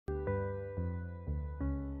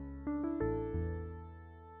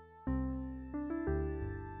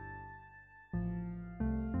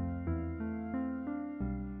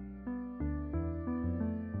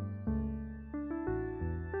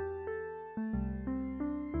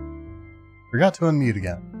Forgot to unmute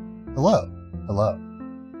again. Hello. Hello.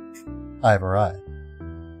 I have arrived.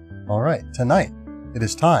 Alright, tonight it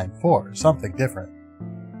is time for something different.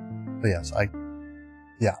 But yes,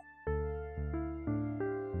 yeah.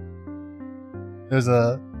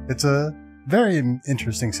 It's a very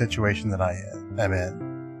interesting situation that I am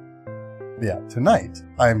in. But yeah, tonight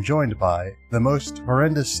I am joined by the most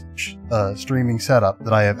horrendous streaming setup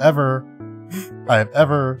that I have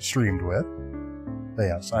ever streamed with. But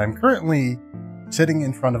yes, I am currently sitting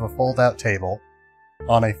in front of a fold-out table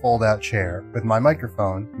on a fold-out chair with my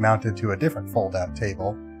microphone mounted to a different fold-out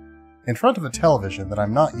table in front of a television that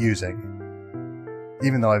I'm not using,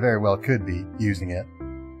 even though I very well could be using it.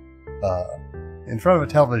 In front of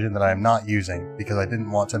a television that I am not using because I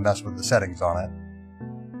didn't want to mess with the settings on it.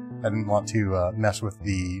 I didn't want to mess with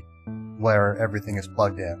where everything is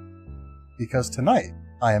plugged in. Because tonight,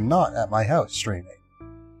 I am not at my house streaming.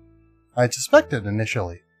 I suspected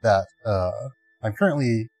initially that I'm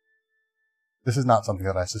currently... This is not something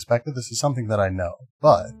that I suspected, this is something that I know.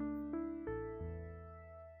 But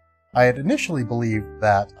I had initially believed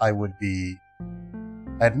that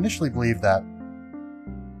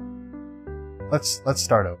Let's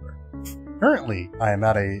start over. Currently, I am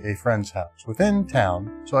at a friend's house within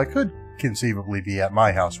town, so I could conceivably be at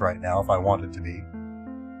my house right now if I wanted to be.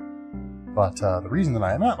 But the reason that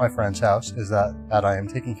I am at my friend's house is that I am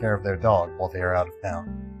taking care of their dog while they are out of town.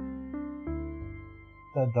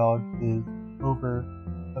 That dog is over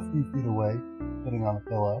a few feet away, sitting on a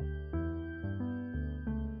pillow.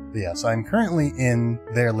 But yes, I'm currently in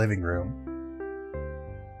their living room.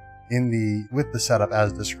 With the setup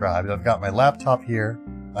as described. I've got my laptop here,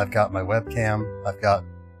 I've got my webcam,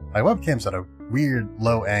 my webcam's at a weird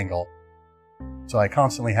low angle, so I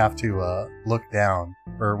constantly have to look down,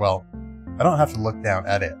 I don't have to look down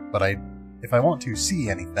at it, but if I want to see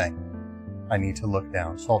anything, I need to look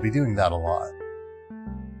down, so I'll be doing that a lot.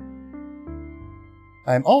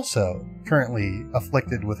 I'm also currently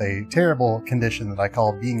afflicted with a terrible condition that I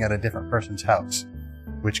call being at a different person's house,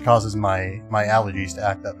 which causes my allergies to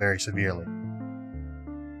act up very severely.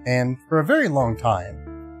 And for a very long time,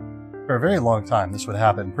 this would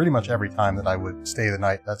happen pretty much every time that I would stay the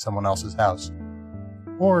night at someone else's house,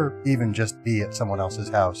 or even just be at someone else's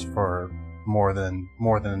house for more than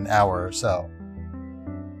an hour or so,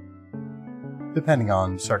 depending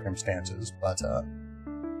on circumstances. But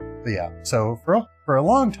yeah, so for a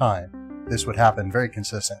long time, this would happen very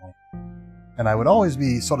consistently. And I would always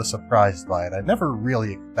be sort of surprised by it. I never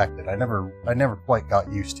really expected. I never quite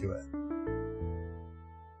got used to it.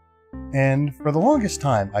 And for the longest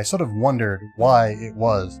time, I sort of wondered why it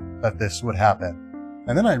was that this would happen.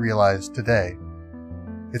 And then I realized today,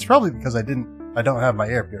 it's probably because I don't have my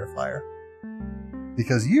air purifier.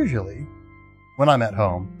 Because usually, when I'm at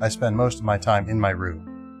home, I spend most of my time in my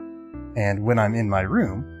room. And when I'm in my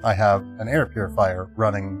room, I have an air purifier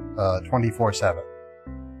running 24/7.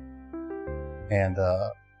 And,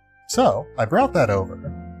 so, I brought that over.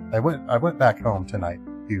 I went back home tonight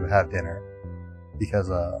to have dinner. Because,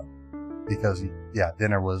 yeah,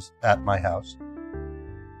 dinner was at my house.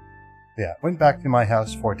 Yeah, went back to my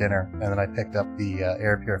house for dinner, and then I picked up the,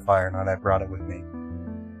 air purifier and I brought it with me.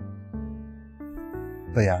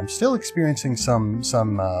 But yeah, I'm still experiencing some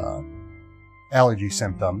allergy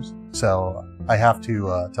symptoms, so I have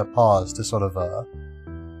to pause to sort of,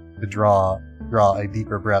 to draw a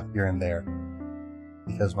deeper breath here and there,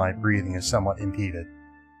 because my breathing is somewhat impeded.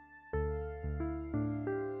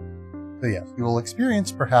 So yes, you will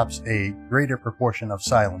experience perhaps a greater proportion of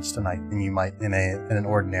silence tonight than you might in an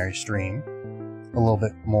ordinary stream. A little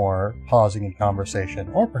bit more pausing in conversation,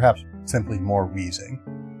 or perhaps simply more wheezing.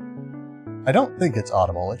 I don't think it's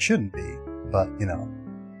audible, it shouldn't be, but you know.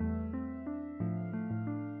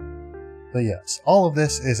 But yes, all of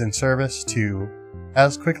this is in service to,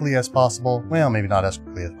 as quickly as possible, well, maybe not as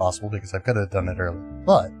quickly as possible because I could have done it earlier,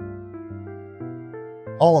 but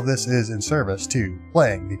all of this is in service to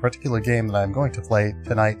playing the particular game that I'm going to play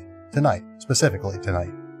tonight, specifically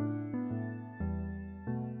tonight.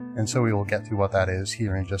 And so we will get to what that is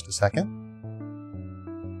here in just a second.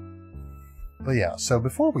 But yeah, so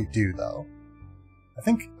before we do though,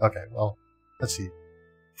 okay, well, let's see.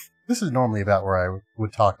 This is normally about where I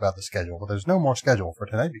would talk about the schedule, but there's no more schedule for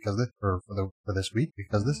tonight because for this week,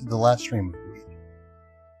 because this is the last stream of the week.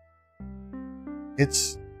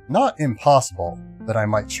 It's not impossible that I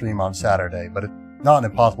might stream on Saturday, but it's not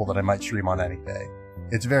impossible that I might stream on any day.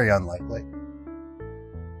 It's very unlikely.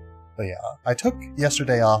 But yeah, I took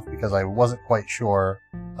yesterday off because I wasn't quite sure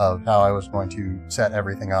of how I was going to set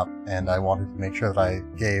everything up, and I wanted to make sure that I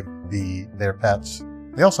gave their pets.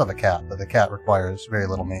 They also have a cat, but the cat requires very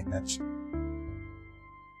little maintenance.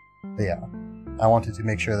 But yeah, I wanted to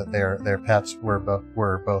make sure that their pets were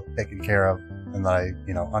both taken care of, and that I,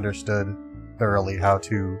 understood thoroughly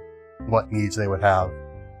what needs they would have,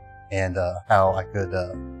 and how I could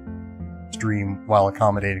stream while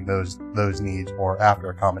accommodating those needs, or after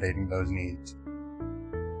accommodating those needs.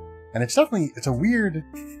 And it's very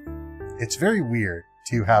weird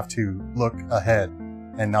to have to look ahead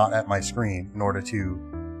and not at my screen in order to,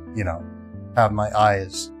 have my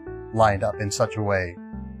eyes lined up in such a way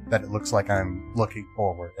that it looks like I'm looking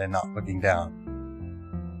forward and not looking down.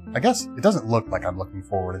 I guess it doesn't look like I'm looking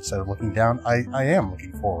forward instead of looking down. I am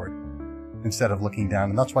looking forward instead of looking down,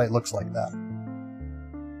 and that's why it looks like that.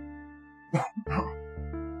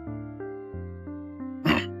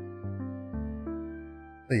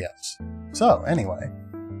 But yes. So, anyway.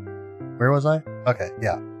 Where was I? Okay,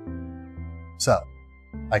 yeah. So,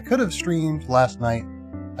 I could have streamed last night.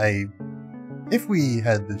 If we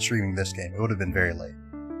had been streaming this game, it would have been very late.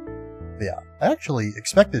 But yeah, I actually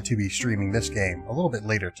expected to be streaming this game a little bit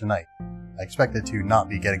later tonight. I expected to not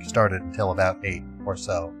be getting started until about 8 or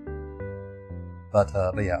so. But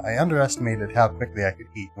yeah, I underestimated how quickly I could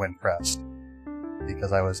eat when pressed,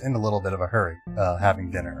 because I was in a little bit of a hurry, having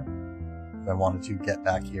dinner. I wanted to get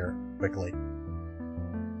back here quickly.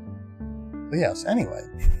 But yes, anyway.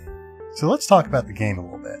 So let's talk about the game a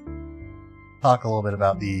little bit. Talk a little bit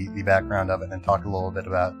about the background of it, and talk a little bit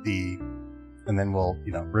about and then we'll,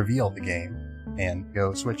 reveal the game and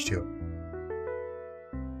go switch to it.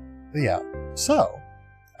 But yeah, so,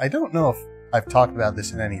 I don't know if I've talked about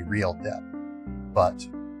this in any real depth, but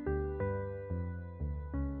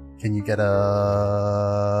can you get a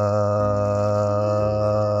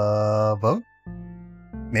boat?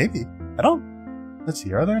 Maybe. Let's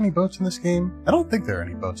see, are there any boats in this game? I don't think there are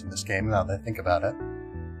any boats in this game now that I think about it.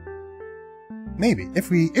 Maybe,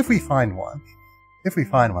 if we find one. If we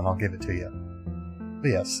find one, I'll give it to you. But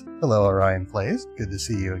yes, hello Orion Plays, good to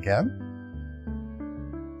see you again.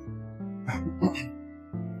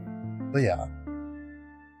 But yeah.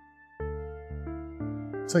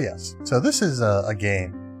 So yes, so this is a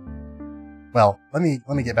game. Well, let me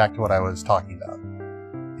get back to what I was talking about.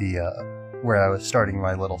 Where I was starting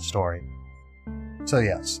my little story. So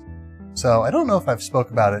yes. So I don't know if I've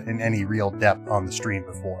spoke about it in any real depth on the stream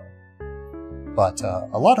before. But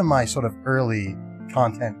a lot of my sort of early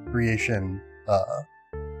content creation, let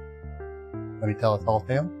me tell a tall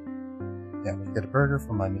tale. Yeah, we get a burger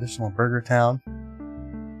from my medicinal burger town,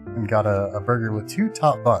 and got a burger with 2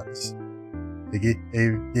 top buns. They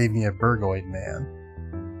gave me a burgoid man.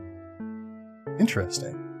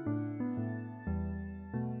 Interesting.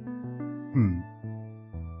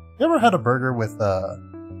 You ever had a burger with,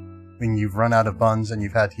 when you've run out of buns and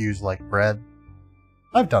you've had to use, like, bread?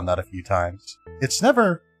 I've done that a few times. It's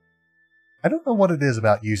never... I don't know what it is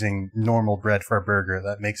about using normal bread for a burger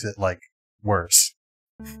that makes it, like, worse.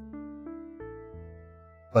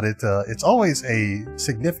 But it's always a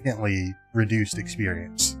significantly reduced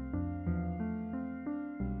experience.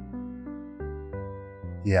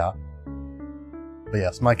 Yeah. But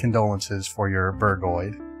yes, my condolences for your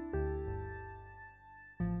burgoid.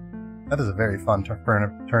 That is a very fun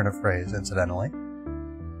turn of phrase, incidentally.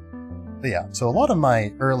 But yeah, so a lot of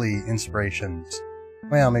my early inspirations,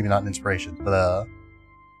 well, maybe not inspirations, but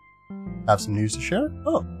have some news to share?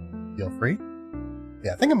 Oh, feel free.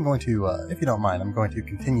 Yeah, I think I'm going to, if you don't mind, I'm going to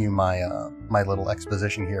continue my my little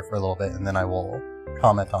exposition here for a little bit, and then I will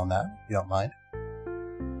comment on that, if you don't mind.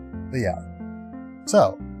 But yeah.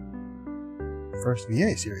 So, first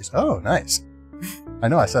VA series. Oh, nice. I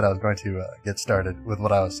know I said I was going to get started with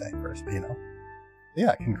what I was saying first, but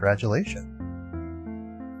yeah, congratulations.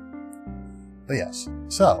 But yes,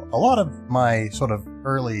 so a lot of my sort of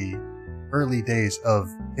early days of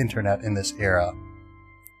internet in this era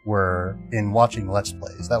were in watching Let's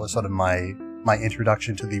Plays. That was sort of my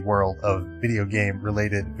introduction to the world of video game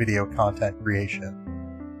related video content creation.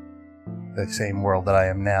 The same world that I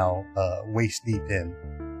am now waist deep in.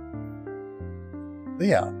 But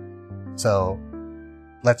yeah, so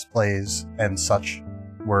Let's Plays and such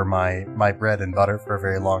were my bread and butter for a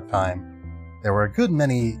very long time. There were a good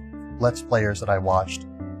many Let's Players that I watched.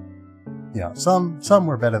 Some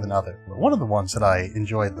were better than others, but one of the ones that I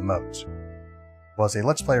enjoyed the most was a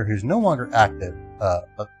Let's Player who's no longer active,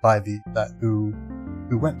 but who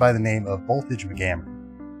went by the name of Voltage McGammer.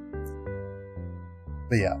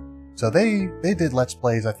 But yeah, so they did Let's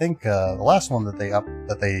Plays. I think the last one that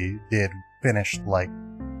they did finished, like,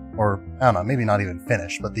 or I don't know, maybe not even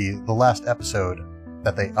finished, but the last episode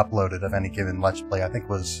that they uploaded of any given Let's Play, I think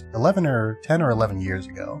was 10 or 11 years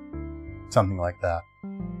ago. Something like that.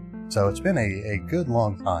 So it's been a good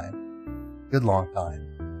long time. Good long time.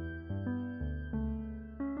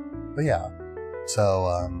 But yeah.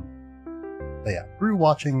 So, but yeah, through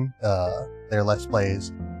watching their Let's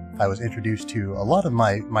Plays, I was introduced to a lot of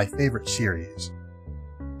my favorite series.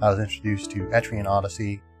 I was introduced to Etrian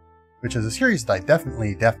Odyssey, which is a series that I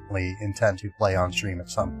definitely intend to play on stream at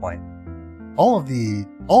some point. All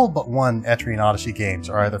but one Etrian Odyssey games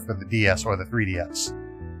are either for the DS or the 3DS,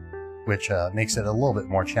 which makes it a little bit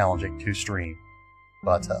more challenging to stream.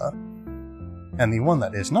 But, and the one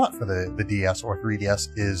that is not for the DS or 3DS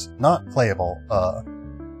is not playable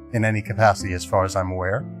in any capacity as far as I'm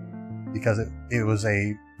aware, because it was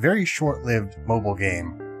a very short-lived mobile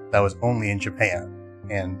game that was only in Japan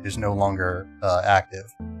and is no longer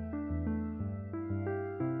active.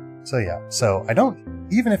 So yeah, so I don't,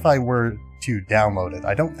 even if I were to download it,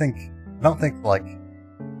 I don't think like,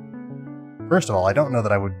 first of all, I don't know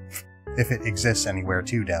that I would, if it exists anywhere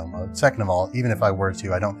to download. Second of all, even if I were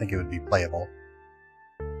to, I don't think it would be playable.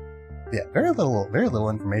 Yeah, very little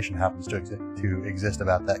information happens to exist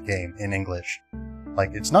about that game in English.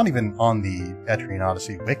 Like, it's not even on the Etrian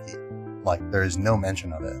Odyssey wiki. Like, there is no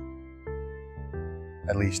mention of it.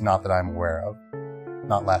 At least not that I'm aware of.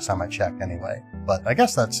 Not last time I checked, anyway. But I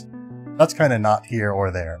guess that's kind of not here or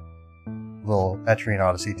there. Little Etrian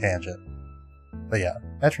Odyssey tangent. But yeah,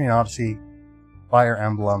 Etrian Odyssey, Fire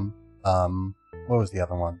Emblem, what was the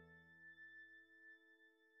other one?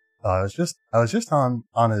 I was just on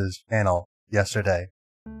his channel yesterday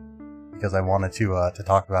because I wanted to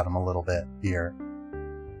talk about him a little bit here.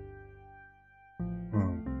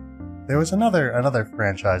 There was another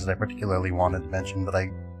franchise that I particularly wanted to mention, but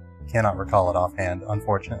I cannot recall it offhand,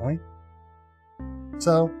 unfortunately.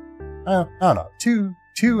 So, I don't know.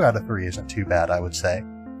 Two out of 3 isn't too bad, I would say.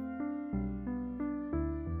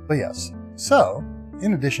 But yes, so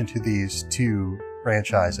in addition to these 2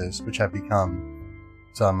 franchises, which have become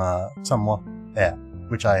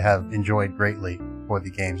which I have enjoyed greatly for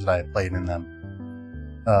the games that I have played in them,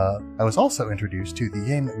 I was also introduced to the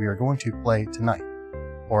game that we are going to play tonight.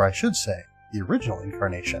 Or I should say, the original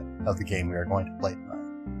incarnation of the game we are going to play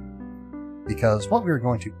tonight. Because what we are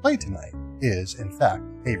going to play tonight is, in fact,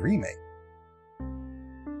 a remake.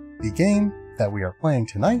 The game that we are playing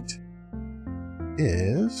tonight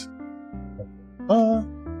is...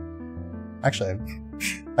 Actually,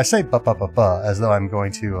 I say ba-ba-ba-ba as though I'm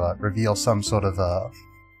going to reveal some sort of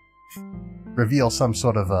reveal.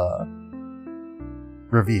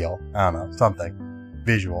 I don't know, something.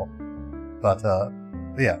 Visual. But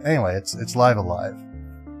yeah, anyway, it's Live Alive.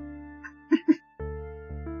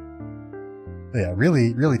 Yeah,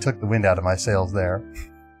 really took the wind out of my sails there.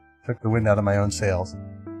 Took the wind out of my own sails.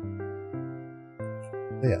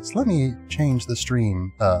 But yes, let me change the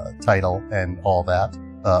stream title and all that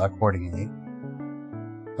accordingly.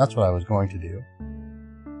 That's what I was going to do.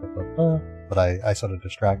 But I sort of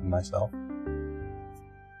distracted myself.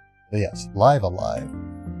 But yes, Live Alive.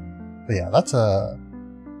 But yeah, that's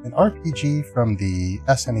an RPG from the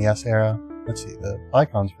SNES era. Let's see, the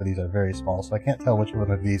icons for these are very small, so I can't tell which one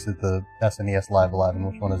of these is the SNES Live Alive and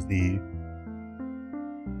which one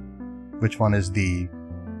is the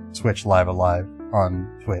Switch Live Alive on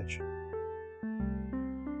Twitch.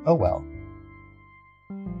 Oh well.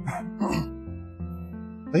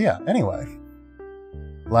 But yeah, anyway.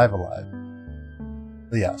 Live Alive.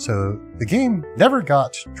 But yeah, so the game never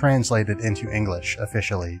got translated into English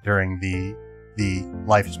officially during the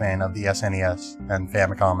lifespan of the SNES and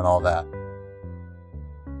Famicom and all that.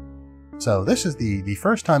 So this is the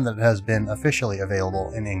first time that it has been officially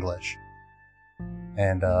available in English.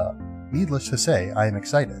 And needless to say, I am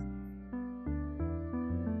excited.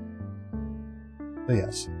 But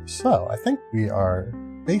yes, so I think we are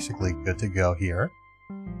basically good to go here.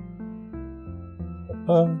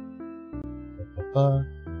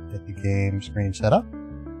 Get the game screen set up.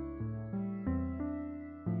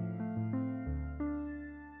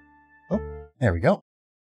 Oh, there we go.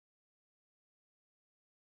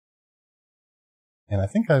 And I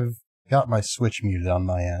think I've got my Switch muted on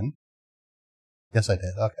my end. Yes, I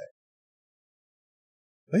did. Okay.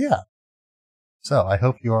 But yeah. So I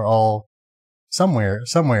hope you are all somewhere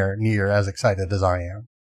near as excited as I am.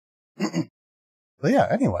 But yeah,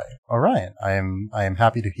 anyway, Orion, I am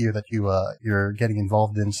happy to hear that you're getting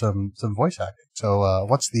involved in some voice acting. So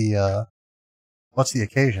what's the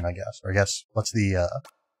occasion, I guess? Or I guess what's the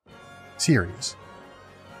series?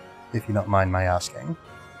 If you don't mind my asking.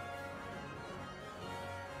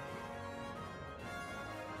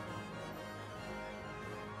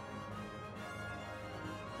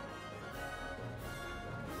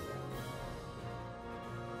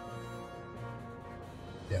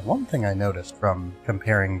 Yeah, one thing I noticed from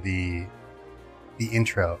comparing the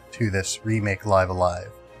intro to this remake Live Alive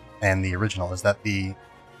and the original is that the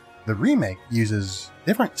The remake uses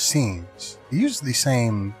different scenes. It uses the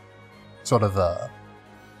same sort of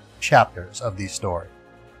chapters of the story.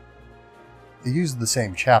 It uses the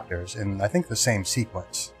same chapters in, I think, the same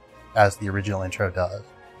sequence as the original intro does,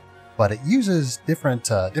 but it uses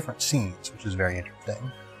different scenes, which is very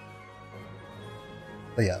interesting.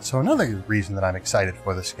 But yeah, so another reason that I'm excited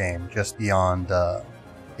for this game, just beyond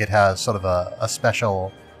it has sort of a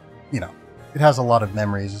special, it has a lot of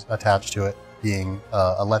memories attached to it, being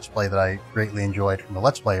a Let's Play that I greatly enjoyed from a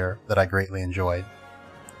Let's Player that I greatly enjoyed,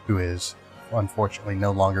 who is unfortunately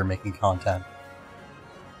no longer making content.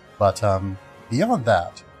 But beyond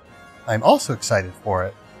that, I'm also excited for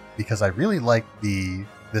it because I really like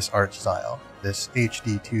this art style, this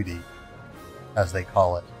HD 2D, as they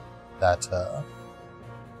call it, that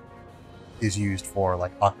is used for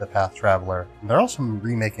like Octopath Traveler. And they're also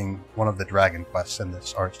remaking one of the Dragon Quests in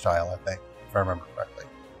this art style, I think, if I remember correctly.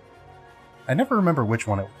 I never remember which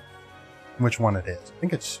one it is. I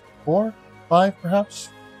think it's 4, 5, perhaps.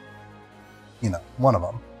 One of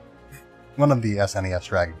them. One of the SNES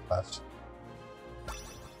Dragon Quests.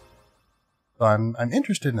 So I'm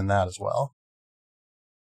interested in that as well.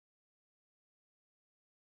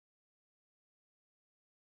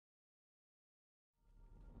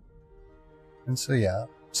 And so yeah,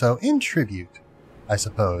 so in tribute, I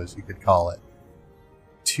suppose you could call it,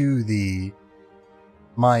 to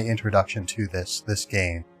my introduction to this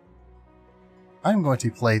game, I'm going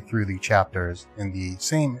to play through the chapters in the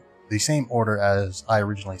same order as I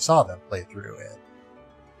originally saw them played through in.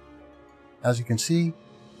 As you can see,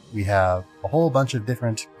 we have a whole bunch of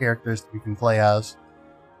different characters that we can play as,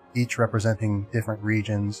 each representing different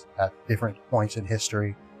regions at different points in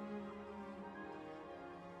history.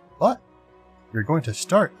 But we're going to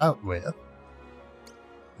start out with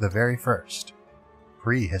the very first,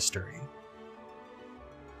 prehistory.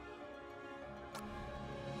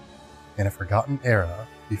 In a forgotten era,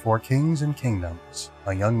 before kings and kingdoms,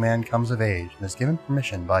 a young man comes of age and is given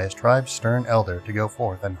permission by his tribe's stern elder to go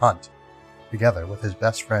forth and hunt, together with his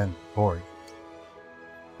best friend, Tori.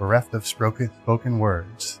 Bereft of spoken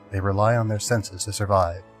words, they rely on their senses to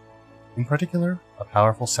survive. In particular, a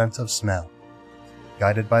powerful sense of smell.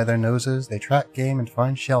 Guided by their noses, they track game and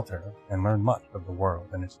find shelter, and learn much of the world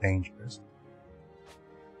and its dangers.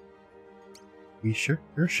 We sure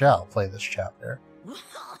shall play this chapter.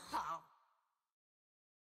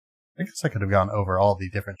 I guess I could have gone over all the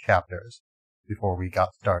different chapters before we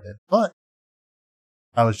got started, but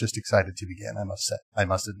I was just excited to begin, I must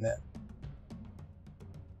admit.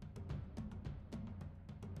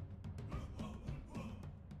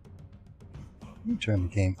 Let me turn the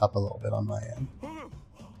game up a little bit on my end.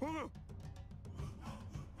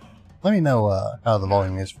 Let me know how the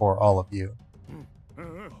volume is for all of you.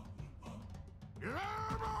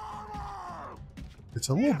 It's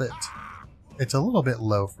a little bit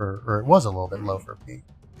low or it was a little bit low for me.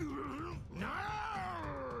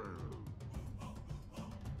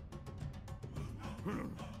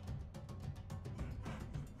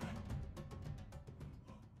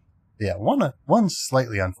 Yeah, one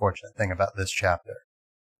slightly unfortunate thing about this chapter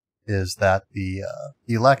is that the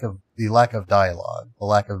lack of dialogue, the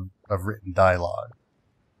lack of written dialogue.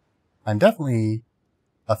 I'm definitely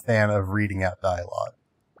a fan of reading out dialogue,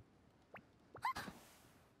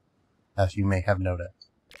 as you may have noticed.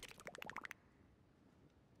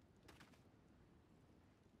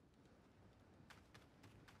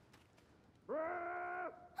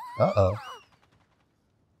 Uh-oh.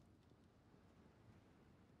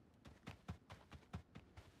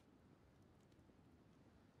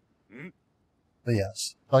 But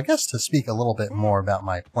yes, so I guess to speak a little bit more about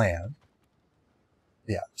my plan.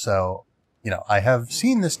 Yeah, so, I have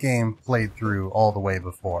seen this game played through all the way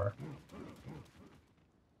before.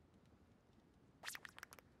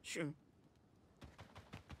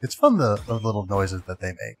 It's fun, the little noises that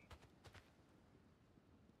they make.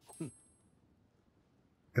 Look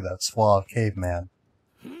at that suave caveman.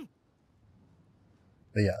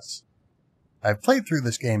 But yes, I've played through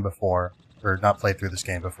this game before. Or not played through this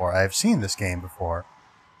game before. I've seen this game before.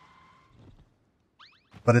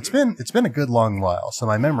 But it's been a good long while, so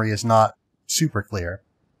my memory is not super clear.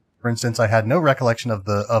 For instance, I had no recollection of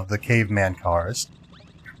the caveman cars.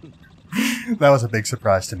 That was a big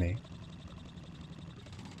surprise to me.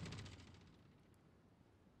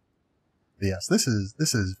 But yes, this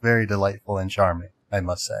is very delightful and charming, I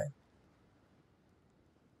must say.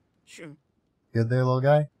 Good there, little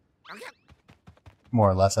guy? More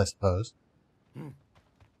or less, I suppose.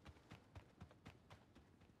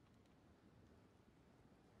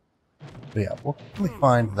 But yeah, we'll quickly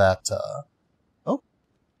find that, oh.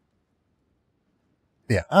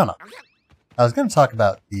 Yeah, I don't know. I was going to talk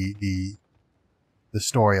about the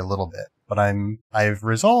story a little bit, but I've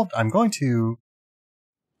resolved I'm going to.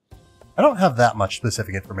 I don't have that much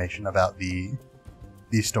specific information about the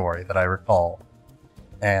story that I recall,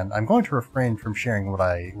 and I'm going to refrain from sharing what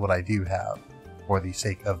I do have, for the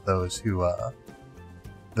sake of those who are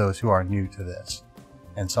new to this.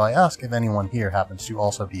 And so I ask if anyone here happens to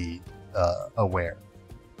also be aware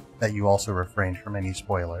that you also refrain from any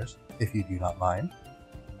spoilers, if you do not mind.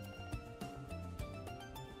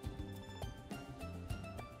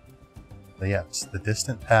 But yes, the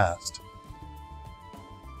distant past.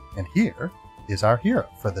 And here is our hero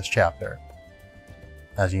for this chapter,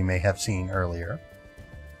 as you may have seen earlier.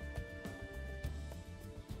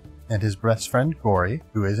 And his best friend Gory,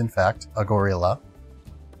 who is in fact a gorilla.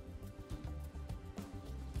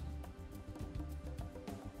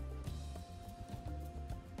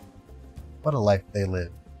 What a life they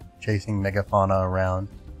live, chasing megafauna around.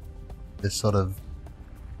 This sort of...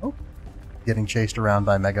 oh, getting chased around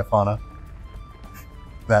by megafauna.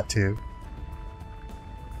 That too.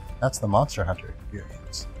 That's the Monster Hunter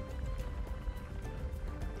experience.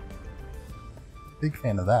 Big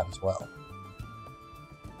fan of that as well.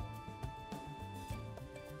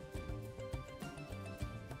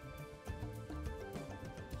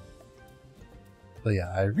 So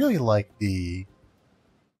yeah, I really like the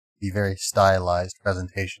very stylized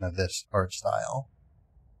presentation of this art style.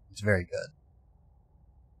 It's very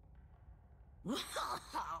good.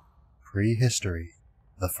 Prehistory,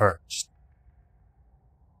 the first.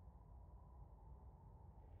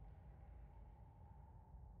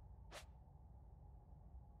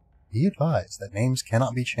 Be advised that names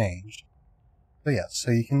cannot be changed. So yes,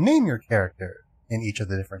 so you can name your character in each of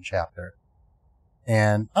the different chapters.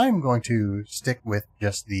 And I'm going to stick with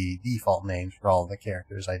just the default names for all of the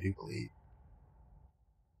characters, I do believe.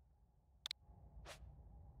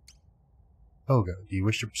 Pogo, do you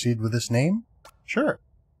wish to proceed with this name? Sure.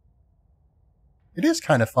 It is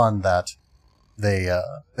kind of fun that they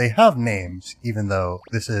have names, even though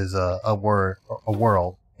this is a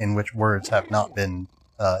world in which words have not been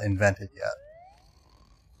invented yet.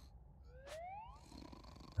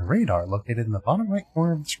 The radar located in the bottom right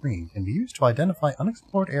corner of the screen can be used to identify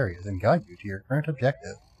unexplored areas and guide you to your current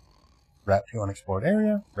objective. Route to unexplored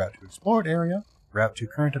area, route to explored area, route to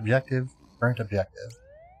current objective, current objective.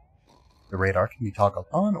 The radar can be toggled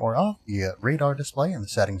on or off via radar display in the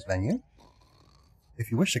settings menu. If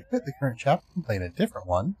you wish to quit the current chapter and play in a different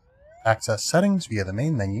one, access settings via the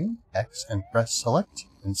main menu, X, and press select,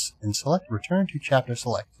 and select return to chapter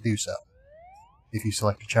select to do so. If you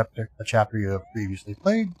select a chapter you have previously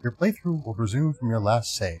played, your playthrough will resume from your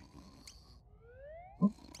last save.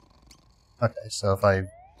 Oop. Okay, so if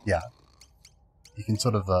you can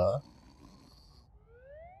sort of,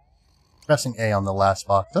 pressing A on the last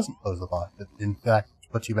box doesn't close the box, it in fact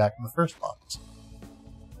puts you back in the first box.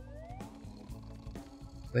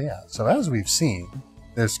 But yeah, so as we've seen,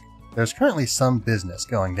 there's currently some business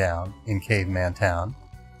going down in Caveman Town.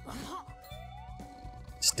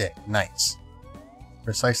 Stick, nice.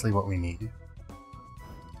 Precisely what we need.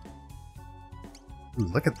 Ooh,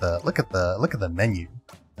 look at the menu.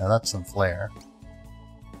 Now that's some flair.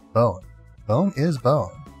 Bone. Bone is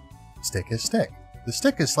bone. Stick is stick. The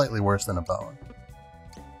stick is slightly worse than a bone.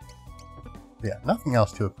 Yeah, nothing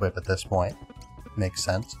else to equip at this point. Makes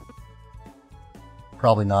sense.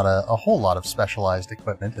 Probably not a whole lot of specialized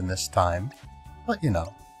equipment in this time, but you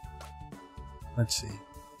know. Let's see.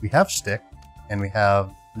 We have stick, and we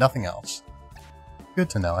have nothing else. Good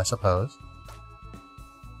to know, I suppose.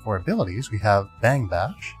 For abilities, we have Bang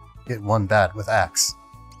Bash. Get one bad with Axe.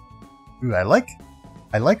 Ooh, I like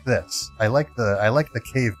this. I like the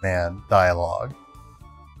caveman dialogue.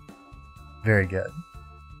 Very good.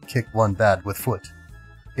 Kick one bad with foot.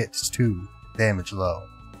 Hits 2. Damage low.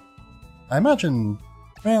 I imagine,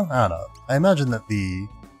 well, I don't know. I imagine that the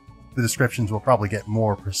descriptions will probably get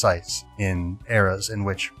more precise in eras in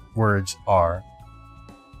which words are.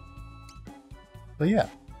 But yeah.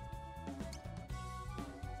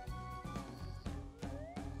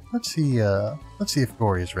 Let's see if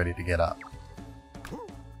Gory is ready to get up.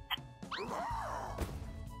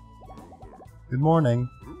 Good morning.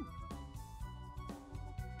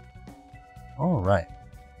 Alright.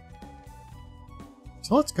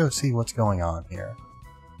 So let's go see what's going on here.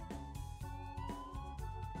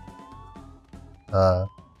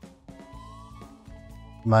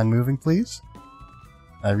 Mind moving, please?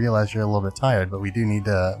 I realize you're a little bit tired, but we do need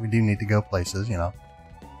to go places, you know.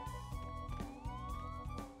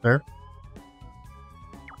 Sir?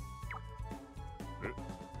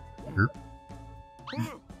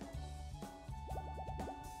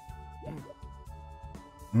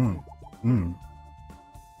 Hmm.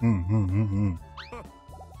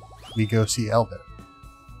 We go see Elder.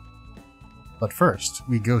 But first,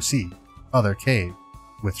 we go see other cave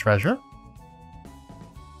with treasure?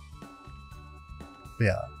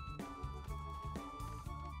 Yeah.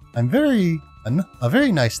 A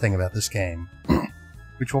very nice thing about this game,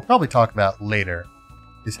 which we'll probably talk about later,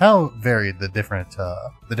 is how varied the different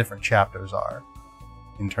chapters are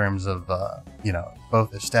in terms of you know,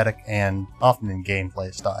 both aesthetic and often in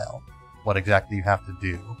gameplay style. What exactly you have to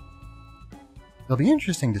do. It'll be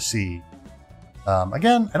interesting to see.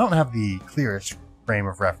 Again, I don't have the clearest frame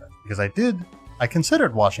of reference because I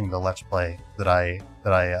considered watching the Let's Play that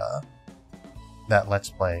Let's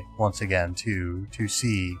Play once again to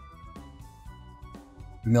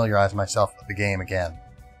familiarize myself with the game again.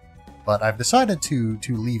 But I've decided to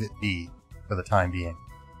leave it be for the time being.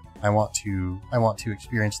 I want to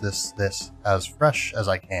experience this as fresh as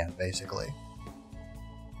I can, basically.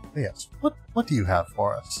 But yes, what do you have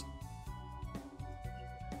for us?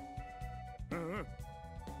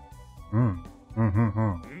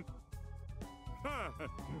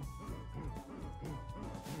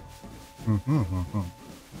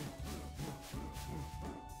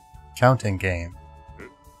 Counting game.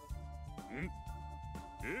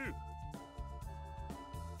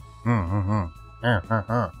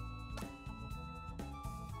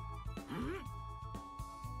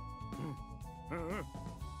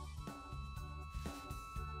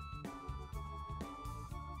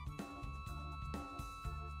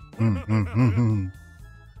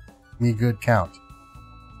 Me good count.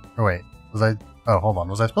 Oh wait, oh, hold on.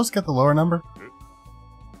 Was I supposed to get the lower number?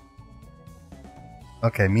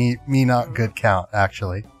 Okay, me not good count,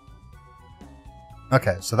 actually.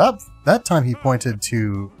 Okay, so that time he pointed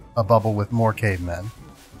to a bubble with more cavemen.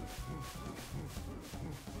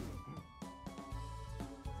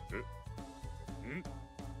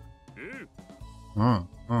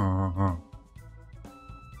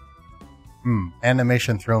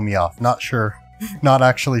 Animation throw me off. Not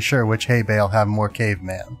actually sure which hay bale have more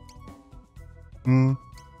caveman.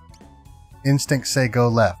 Instinct say go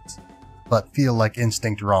left, but feel like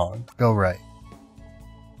instinct wrong. Go right.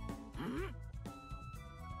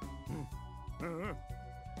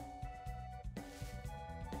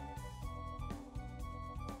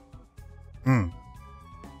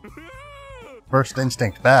 First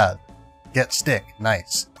instinct bad. Get stick,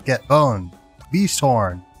 nice. Get bone. Beast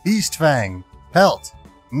horn. Beast fang. Pelt.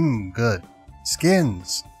 Good.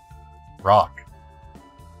 Skins. Rock.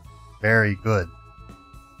 Very good.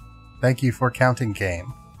 Thank you for counting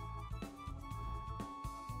game.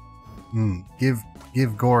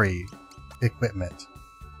 Give Gory equipment.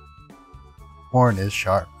 Horn is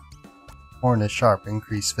sharp. Horn is sharp.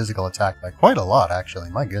 Increase physical attack by quite a lot, actually.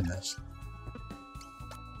 My goodness.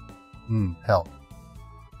 Pelt.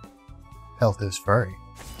 Pelt is furry.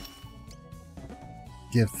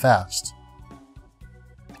 Give fast.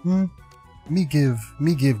 Me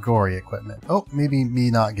give Gory equipment. Oh, maybe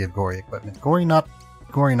me not give Gory equipment. Gory not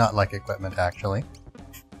like equipment, actually.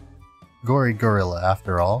 Gory gorilla,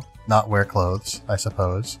 after all. Not wear clothes, I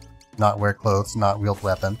suppose. Not wear clothes, not wield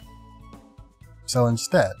weapon. So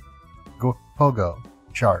instead, go Pogo,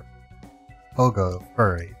 sharp. Pogo,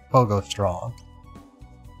 furry. Pogo, strong.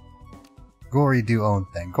 Gory do own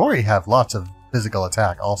thing. Gory have lots of physical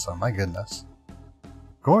attack also, my goodness.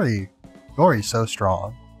 Gory's so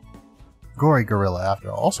strong. Gory gorilla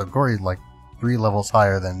after all. Also, Gory like 3 levels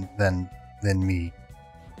higher than me.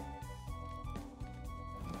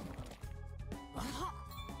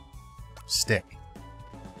 Stick.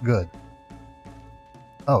 Good.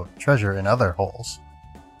 Oh, treasure in other holes.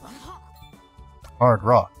 Hard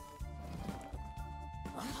rock.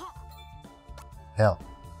 Hell.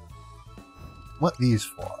 What these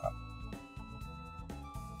for?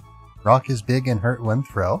 Rock is big and hurt when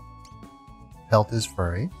throw. Pelt is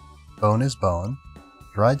furry. Bone is bone.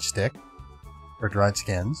 Dried stick. Or dried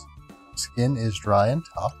skins. Skin is dry and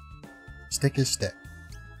tough. Stick is stick.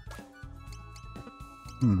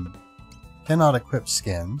 Cannot equip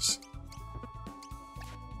skins.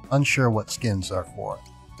 Unsure what skins are for.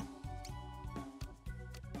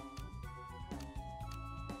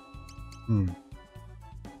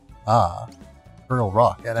 Ah. Hurl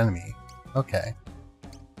rock at enemy. Okay.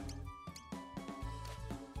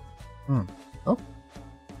 Oh.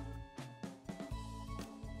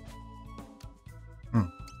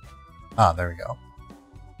 Ah, there we go.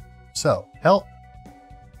 So, Pelt.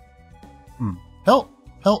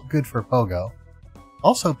 Pelt good for Pogo.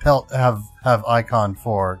 Also, Pelt have icon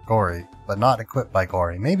for Gory, but not equipped by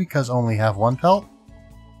Gory. Maybe because only have one Pelt?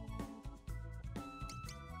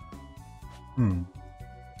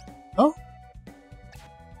 Oh?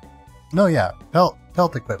 No, yeah. Pelt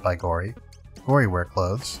equipped by Gory. Gory wear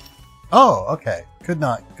clothes. Oh, okay. Could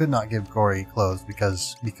not give Gory clothes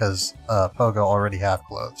because Pogo already have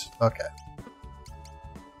clothes. Okay.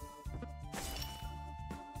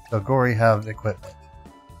 So Gory have equipment.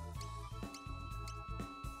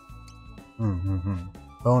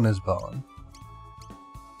 Bone is bone.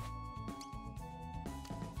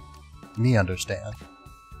 Me understand.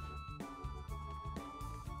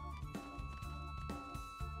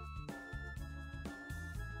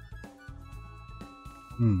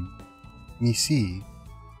 Me see.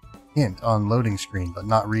 Hint on loading screen, but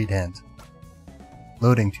not read hint.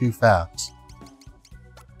 Loading too fast.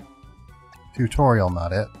 Tutorial,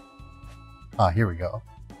 not it. Ah, here we go.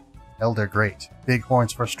 Elder Great. Big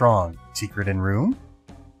horns for strong. Secret in room?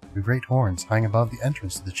 Two great horns hang above the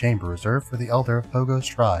entrance to the chamber reserved for the elder of Pogo's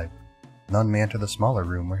tribe. None may enter the smaller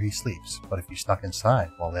room where he sleeps, but if you snuck inside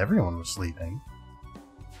while everyone was sleeping...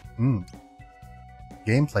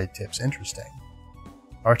 Gameplay tips interesting.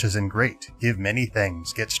 Artisan Great. Give many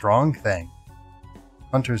things. Get strong thing.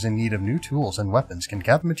 Hunters in need of new tools and weapons can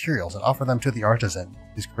gather materials and offer them to the artisan.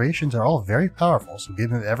 His creations are all very powerful, so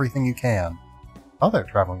give him everything you can. Other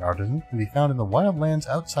traveling artisans can be found in the wild lands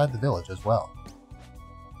outside the village as well.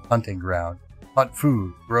 Hunting ground. Hunt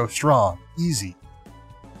food. Grow strong. Easy.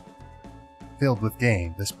 Filled with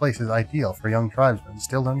game, this place is ideal for young tribesmen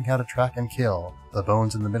still learning how to track and kill. The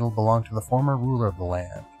bones in the middle belong to the former ruler of the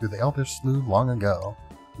land, who the elders slew long ago.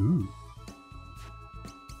 Ooh.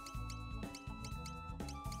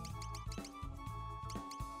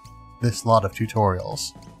 This lot of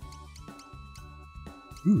tutorials.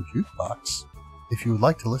 Ooh, jukebox. If you would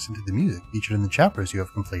like to listen to the music featured in the chapters you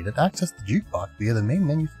have completed, access the jukebox via the main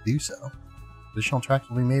menu to do so. Additional tracks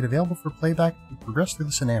will be made available for playback as you progress through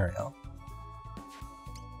the scenario.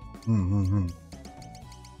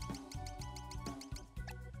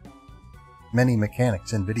 Many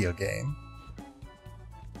mechanics in video game.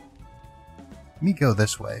 Let me go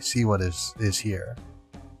this way, see what is here.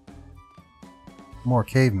 More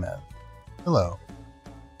cavemen. Hello.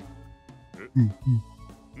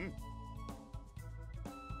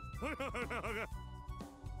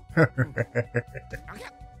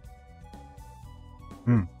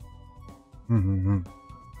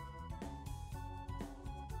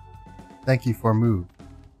 Thank you for move.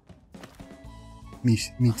 Me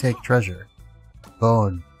take treasure.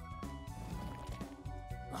 Bone.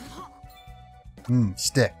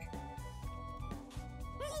 Stick.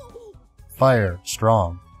 Fire,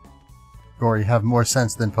 strong. Gory have more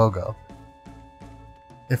sense than Pogo.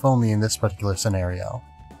 If only in this particular scenario.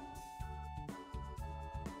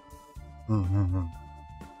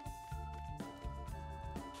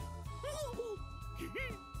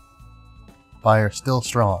 Fire still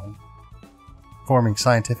strong. Forming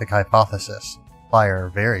scientific hypothesis. Fire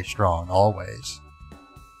very strong, always.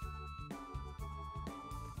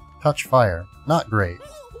 Touch fire, not great,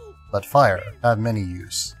 but fire have many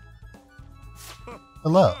use.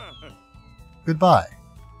 Hello. Goodbye.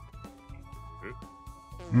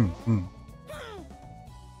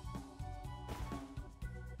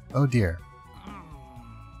 Oh dear.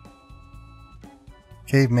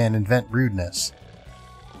 Caveman invent rudeness.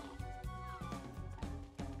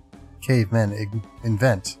 Cavemen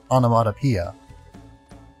invent onomatopoeia.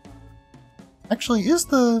 Actually, is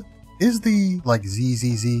the like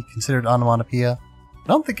ZZZ considered onomatopoeia? I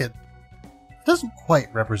don't think it doesn't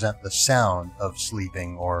quite represent the sound of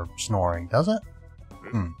sleeping or snoring, does it?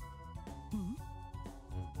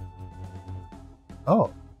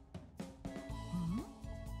 Oh.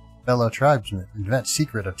 Fellow tribesmen invent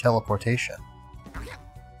secret of teleportation.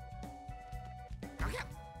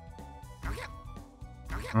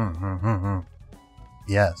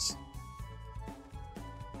 Yes.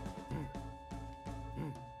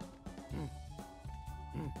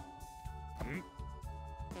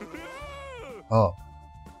 Oh.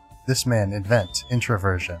 This man invent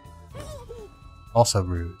introversion. Also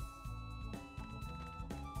rude.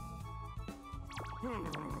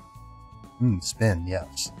 Spin,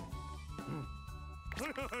 yes.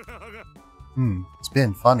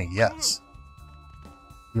 Spin, funny, yes.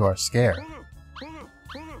 You are scared.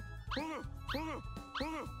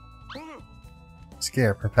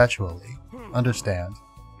 Scare perpetually. Understand.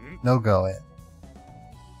 No go in.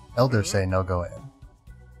 Elders say no go in.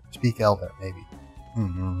 Speak elder, maybe.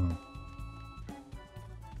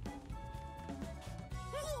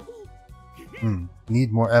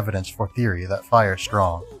 Need more evidence for theory that fire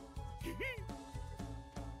strong.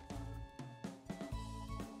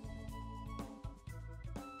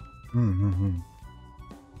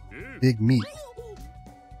 Big meat.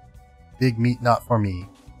 Big meat not for me.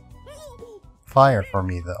 Fire for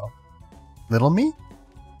me, though. Little meat?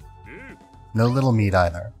 No little meat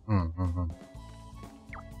either. Mm-hmm.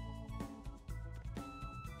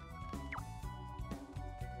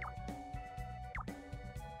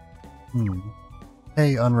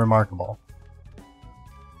 Hey, unremarkable.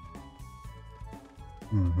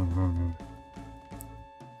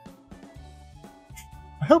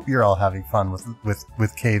 I hope you're all having fun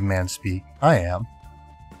with caveman speak. I am.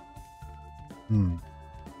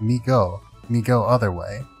 Me go other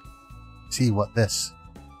way. See what this.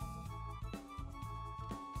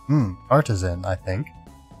 Artisan, I think.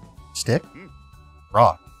 Stick?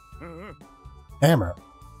 Rock. Hammer.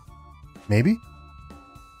 Maybe?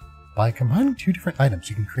 By combining two different items,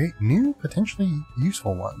 you can create new, potentially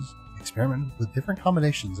useful ones. Experiment with different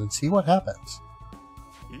combinations and see what happens.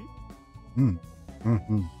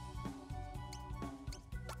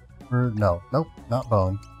 No, nope, not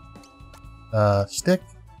bone. Stick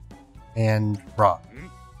and rock.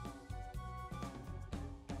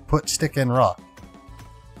 Put stick and rock.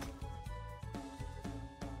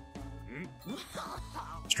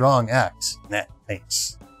 Strong axe. Nah,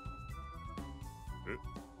 thanks.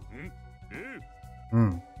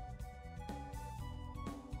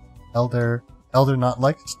 Elder not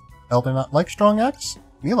like strong axe?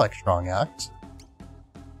 Me like strong axe.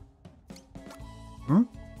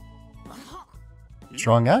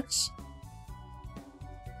 Strong axe?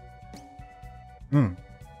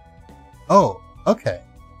 Oh, okay.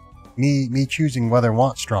 Me choosing whether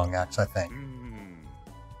want strong axe, I think.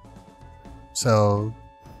 So,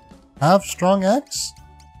 have strong axe?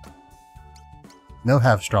 No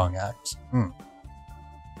have strong axe.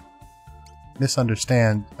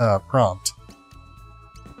 Misunderstand prompt.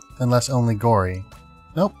 Unless only gory.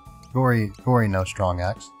 Nope. Gory no strong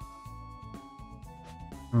axe.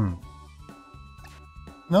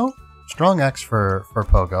 No? Strong axe for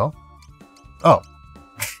Pogo. Oh.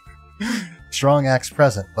 Strong axe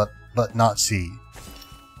present, but not C.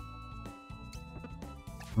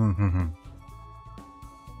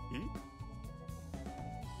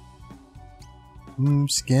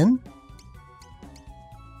 Skin?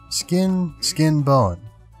 Skin bone.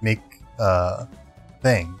 Make,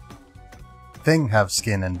 thing. Thing have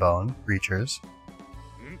skin and bone, creatures.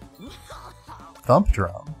 Thump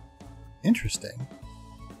drum. Interesting.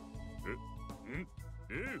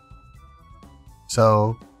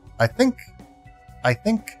 So, I think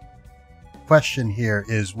question here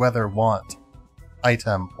is whether want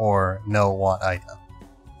item or no want item.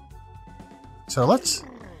 So let's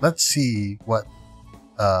see what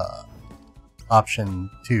option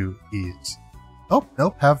 2 is. Oh,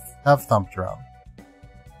 nope, have thump drum.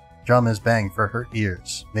 Drum is bang for hurt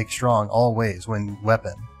ears. Make strong all ways when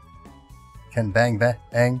weapon. Can bang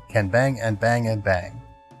and bang.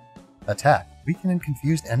 Attack. Weaken and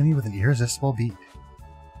confused enemy with an irresistible beat.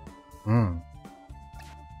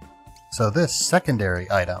 So this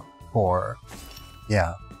secondary item for,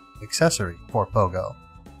 accessory for Pogo.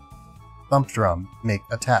 Thump drum, make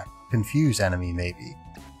attack, confuse enemy maybe.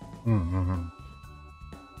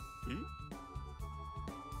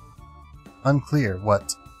 Unclear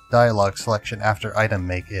what dialogue selection after item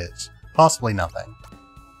make is. Possibly nothing.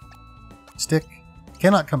 Stick,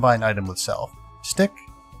 cannot combine item with self. Stick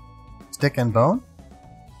and bone?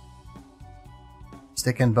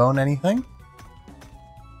 Stick and bone anything?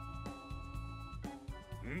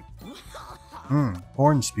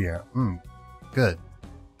 Horn spear. Good.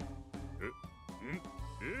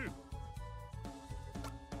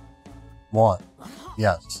 Want.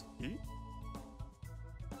 Yes.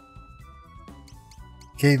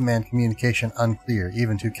 Caveman communication unclear,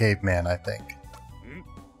 even to caveman, I think.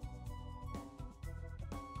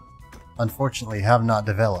 Unfortunately, have not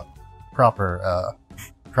developed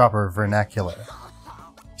proper vernacular.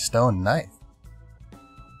 Stone knife.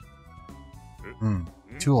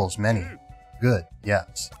 Tools many. Good,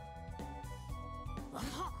 yes.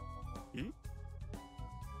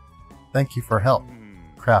 Thank you for help,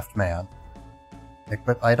 Craftman.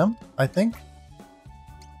 Equip item, I think?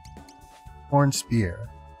 Horn spear.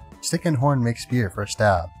 Stick and horn make spear for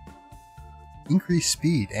stab. Increase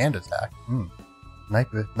speed and attack.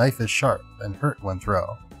 Knife is sharp and hurt when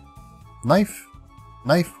throw. Knife,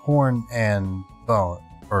 horn, and bone.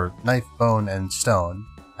 Or knife, bone, and stone,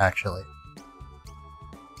 actually.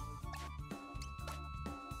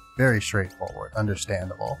 Very straightforward,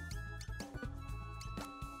 understandable.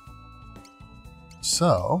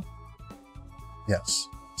 So, yes.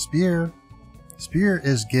 Spear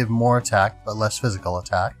is give more attack, but less physical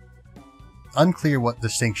attack. Unclear what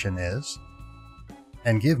distinction is.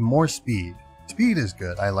 And give more speed. Speed is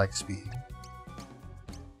good, I like speed.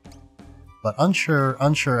 but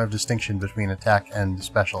unsure of distinction between attack and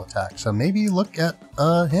special attack. So maybe look at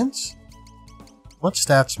hints? What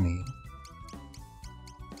stats mean?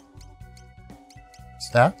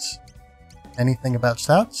 Stats? Anything about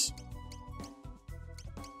stats?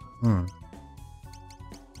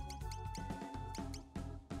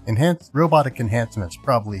 Robotic enhancements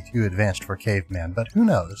probably too advanced for caveman, but who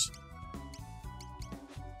knows?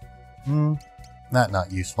 That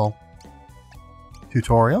not useful.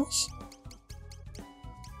 Tutorials?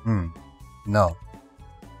 No.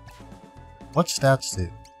 What stats do?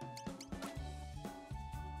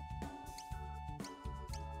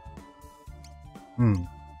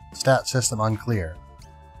 Stat system unclear.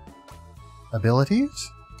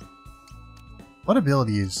 Abilities? What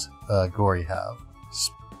abilities Gory have?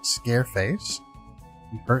 Scare face?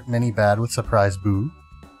 Hurting any bad with surprise boo?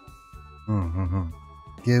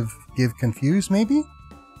 Give confuse maybe?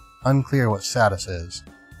 Unclear what status is.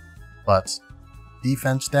 But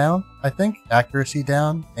defense down, I think? Accuracy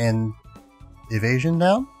down? And evasion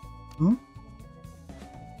down?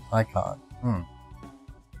 Icon.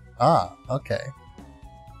 Ah, okay.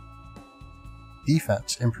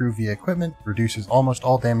 Defense. Improve the equipment. Reduces almost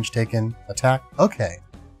all damage taken. Attack. Okay.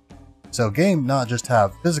 So game not just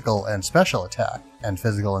have physical and special attack and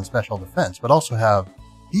physical and special defense, but also have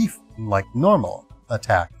like normal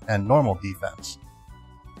attack and normal defense.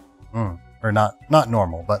 Or not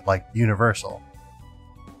normal, but like universal.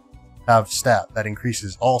 Have stat that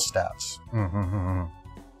increases all stats.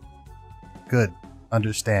 Good.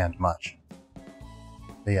 Understand much.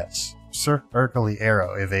 But yes. Circly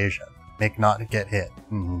arrow evasion. Make not get hit.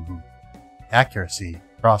 Accuracy.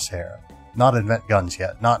 Crosshair. Not invent guns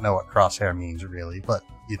yet. Not know what crosshair means really, but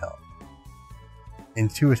you know.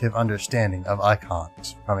 Intuitive understanding of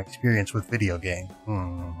icons from experience with video game.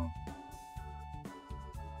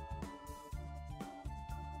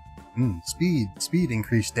 Speed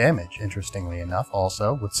increased damage, interestingly enough,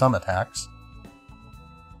 also, with some attacks.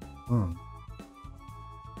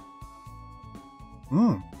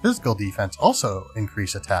 Physical defense also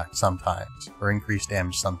increase attack sometimes, or increase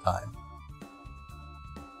damage sometimes.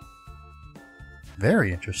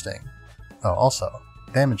 Very interesting. Oh, also,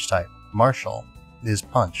 damage type, martial is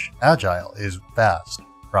punch, agile is fast,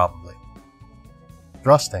 probably.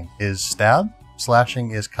 Thrusting is stab,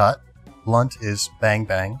 slashing is cut, blunt is bang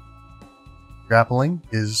bang, grappling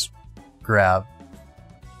is grab,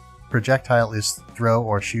 projectile is throw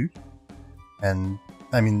or shoot, and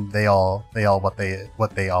I mean they all what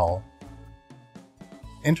they all.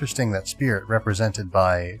 Interesting that spirit represented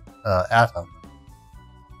by atom.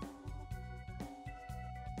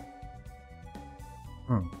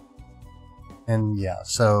 And yeah,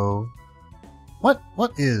 so what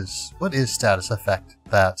is status effect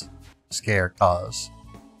that scare cause?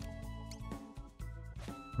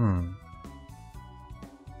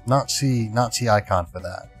 Not see icon for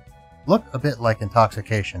that. Look a bit like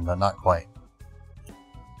intoxication, but not quite.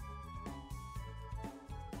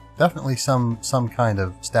 Definitely some kind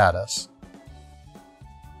of status.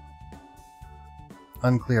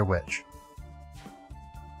 Unclear which.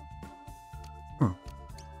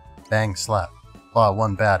 Bang slap. Claw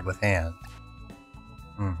one bad with hand.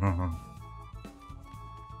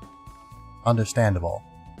 Understandable.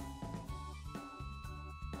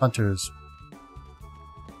 Hunters.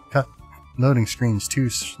 Cut. Loading screen's too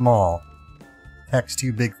small. Text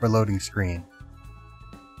too big for loading screen.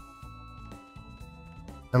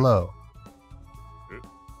 Hello.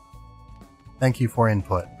 Thank you for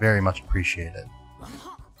input. Very much appreciated.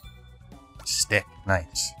 Stick.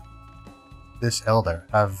 Nice. This elder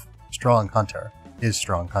have strong hunter. Is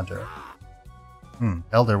strong hunter.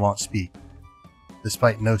 Elder won't speak.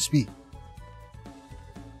 Despite no speak.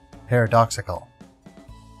 Paradoxical.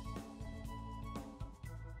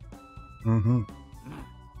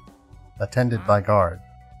 Attended by guard.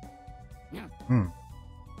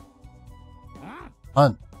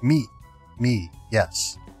 Hunt. Me.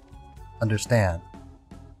 Yes. Understand.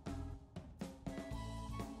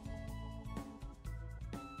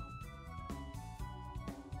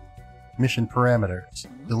 Mission parameters.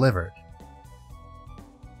 Delivered.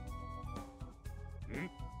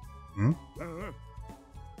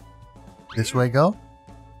 This way go?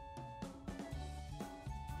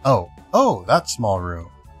 Oh, that small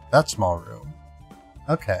room.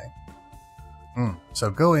 Okay.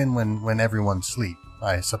 So go in when everyone's asleep,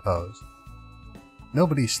 I suppose.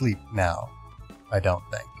 Nobody's asleep now, I don't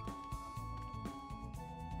think.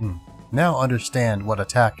 Now understand what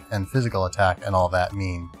attack and physical attack and all that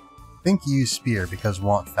mean. Think use spear because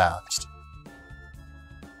want fast.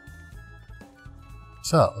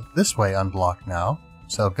 So, this way unblocked now,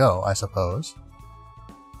 so go, I suppose.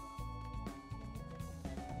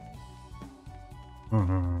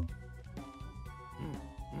 Mm-hmm.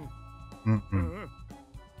 Mm-mm.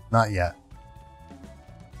 Not yet.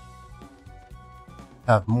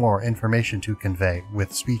 Have more information to convey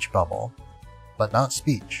with speech bubble, but not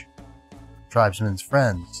speech. Tribesmen's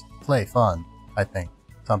friends play fun, I think.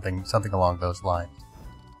 Something along those lines.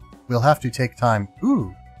 We'll have to take time.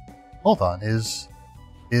 Ooh, hold on. Is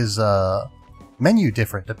menu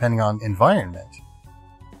different depending on environment?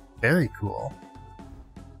 Very cool.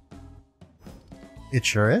 It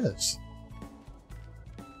sure is.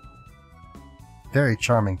 Very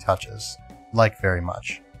charming touches. Like very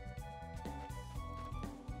much.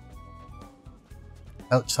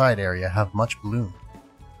 Outside area have much bloom.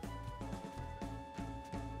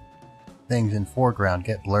 Things in foreground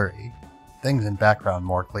get blurry. Things in background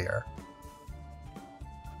more clear.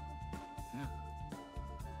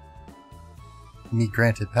 Me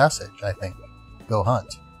granted passage, I think. Go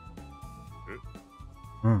hunt.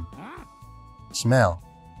 Smell.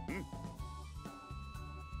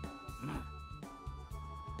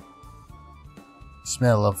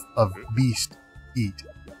 Smell of beast eat.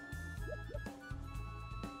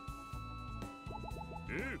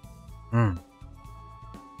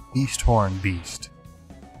 Beast horn beast.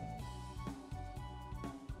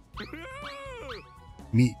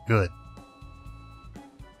 Meat good.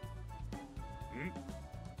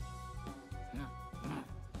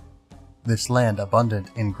 This land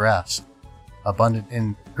abundant in grass. Abundant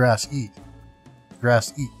in grass eat.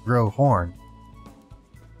 Grass eat grow horn.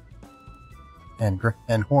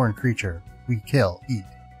 And horn creature we kill eat.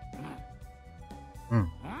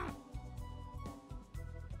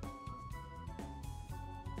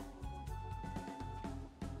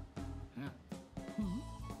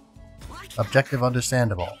 Objective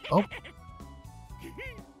understandable. Oh.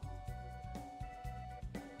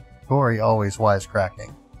 Gory always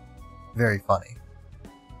wisecracking. Very funny.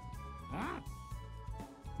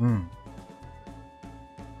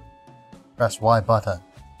 Press Y button.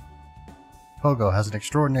 Pogo has an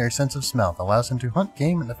extraordinary sense of smell that allows him to hunt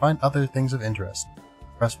game and to find other things of interest.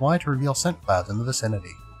 Press Y to reveal scent clouds in the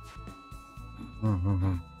vicinity.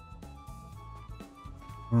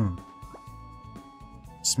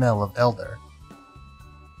 Smell of elder.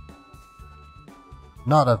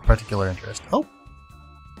 Not of particular interest. Oh!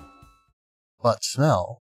 But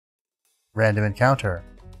smell. Random encounter.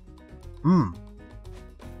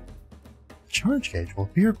 Charge gauge will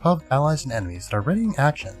appear above allies and enemies that are readying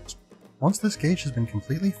actions. Once this gauge has been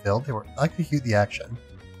completely filled, they will execute the action.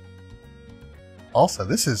 Also,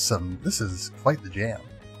 this is quite the jam.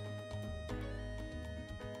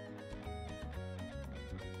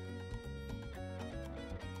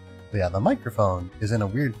 But yeah, the microphone is in a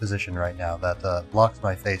weird position right now that blocks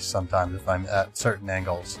my face sometimes if I'm at certain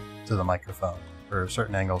angles to the microphone, or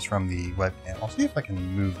certain angles from the webcam. I'll see if I can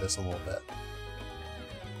move this a little bit.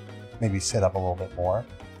 Maybe sit up a little bit more,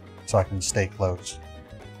 so I can stay close.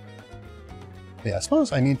 But yeah, I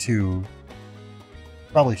suppose I need to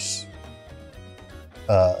probably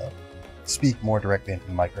speak more directly into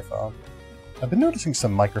the microphone. I've been noticing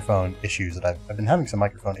some microphone issues that I've been having some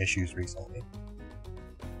microphone issues recently.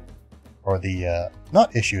 Or the,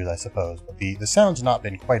 not issues I suppose, but the sound's not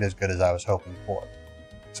been quite as good as I was hoping for.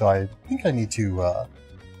 So I think I need to,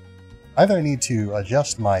 either I need to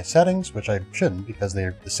adjust my settings, which I shouldn't because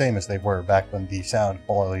they're the same as they were back when the sound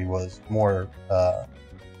quality was more,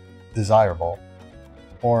 desirable,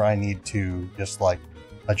 or I need to just, like,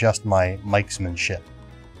 adjust my micsmanship.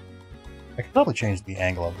 I could probably change the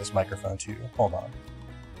angle of this microphone too. Hold on.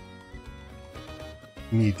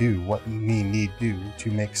 Me do what me need do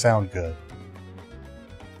to make sound good.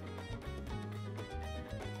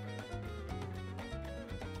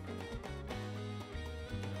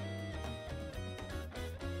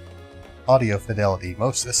 Audio fidelity,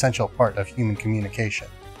 most essential part of human communication.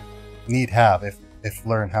 Need have if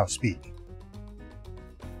learn how speak.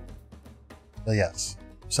 But yes.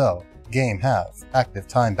 So, game have active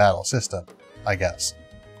time battle system, I guess.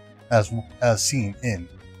 As seen in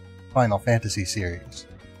Final Fantasy series.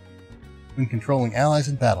 When controlling allies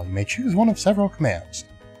in battle, you may choose one of several commands.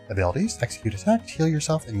 Abilities, execute attack, heal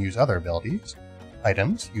yourself, and use other abilities.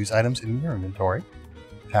 Items, use items in your inventory.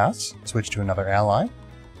 Tasks, switch to another ally.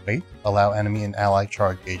 Wait, allow enemy and ally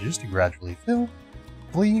charge gauges to gradually fill.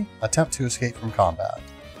 Flee, attempt to escape from combat.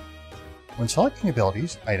 When selecting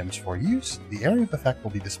abilities, items for use, the area of effect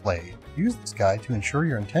will be displayed. Use this guide to ensure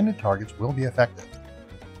your intended targets will be affected.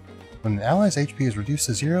 When an ally's HP is reduced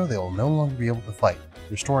to 0, they will no longer be able to fight.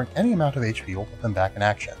 Restoring any amount of HP will put them back in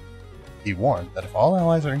action. Be warned that if all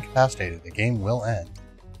allies are incapacitated, the game will end.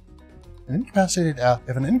 If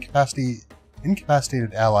an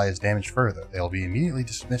incapacitated ally is damaged further, they will be immediately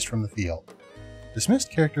dismissed from the field.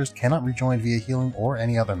 Dismissed characters cannot rejoin via healing or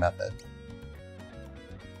any other method.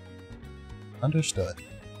 Understood.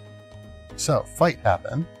 So, fight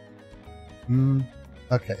happened.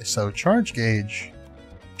 Okay, so charge gauge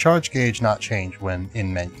not change when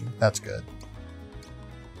in menu. That's good.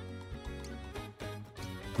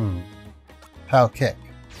 Pow kick.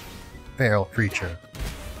 Feral creature.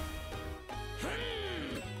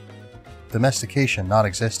 Domestication not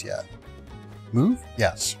exist yet. Move?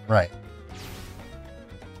 Yes, right.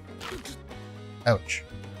 Ouch.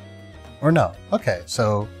 Or no. Okay,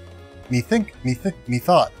 so me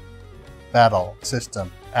thought battle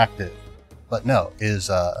system active, but no, is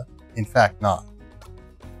in fact not.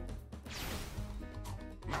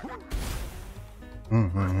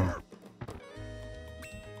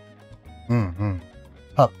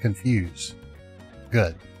 Pup confuse.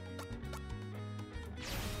 Good.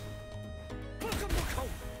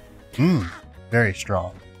 Very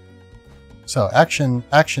strong. So action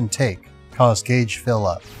take cause gauge fill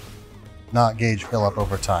up, not gauge fill up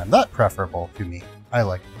over time. That preferable to me. I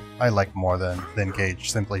like more than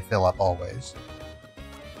gauge simply fill up always.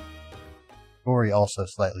 Gory also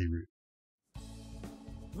slightly rude.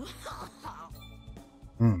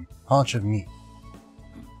 Haunch of meat.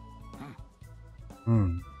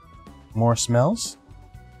 More smells?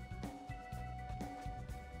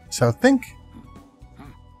 So think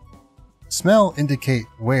smell indicate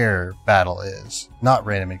where battle is, not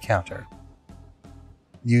random encounter.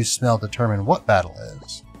 Use smell to determine what battle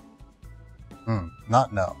is.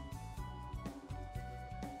 Not no.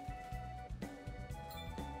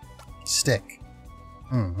 Stick.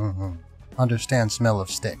 Understand smell of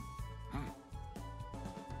stick.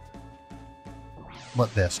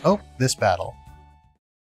 What this? Oh, this battle.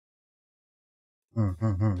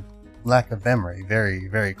 Lack of memory, very,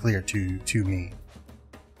 very clear to me.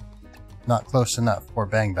 Not close enough for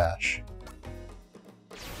Bang Bash.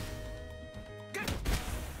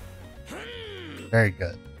 Very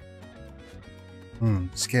good.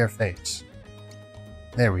 Scare Fates.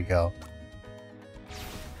 There we go.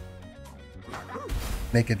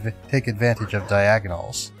 Take advantage of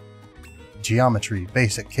diagonals. Geometry,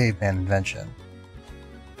 basic caveman invention.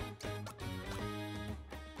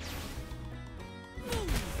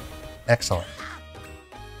 Excellent.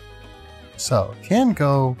 So, can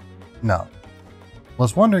go... no.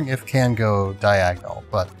 Was wondering if can go diagonal,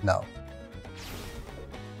 but no.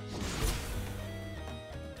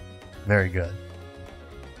 Very good.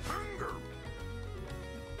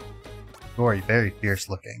 Gory, very fierce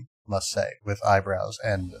looking, must say, with eyebrows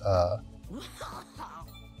and,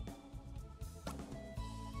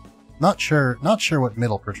 Not sure what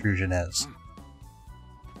middle protrusion is.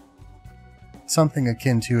 Something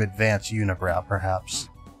akin to advanced unibrow, perhaps.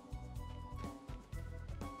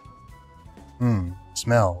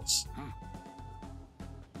 Smells.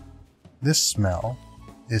 This smell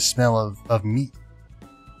is smell of meat.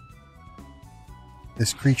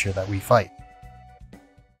 This creature that we fight.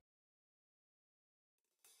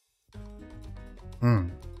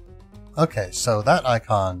 Okay, so that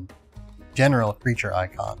icon, general creature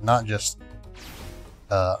icon, not just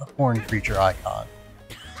horned creature icon.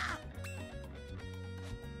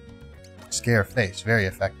 Scare face, very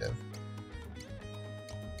effective.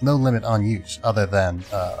 No limit on use other than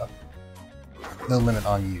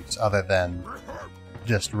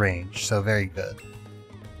just range, so very good.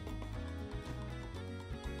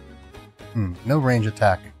 No range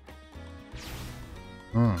attack.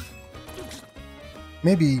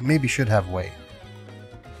 Maybe should have weight.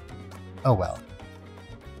 Oh well.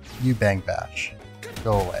 You Bang Bash.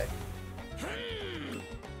 Go away.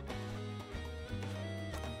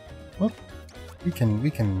 Whoop. We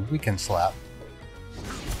can slap.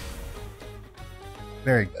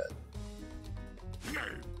 Very good.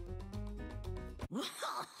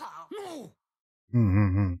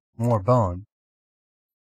 More bone.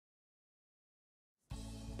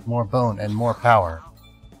 More bone and more power.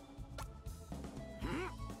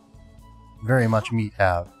 Very much meat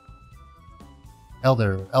have.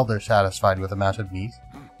 Elder satisfied with amount of meat.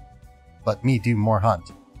 But me do more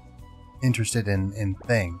hunt. Interested in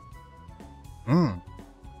thing.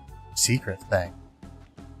 Secret thing.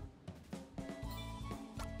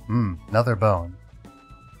 Another bone.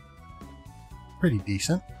 Pretty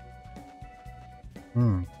decent.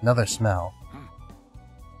 Another smell.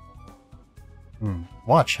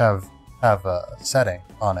 Watch have a setting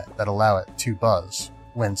on it that allow it to buzz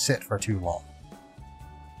when sit for too long.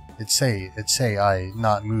 It say I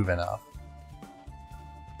not move enough.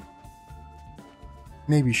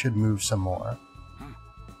 Maybe should move some more.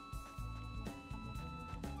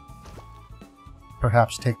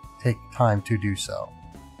 Perhaps take time to do so.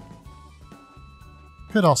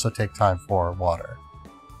 Could also take time for water.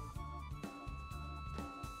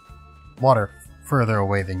 Water further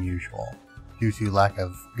away than usual, due to lack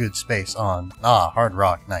of good space on... hard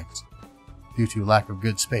rock, nice. Due to lack of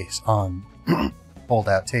good space on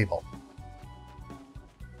fold-out table.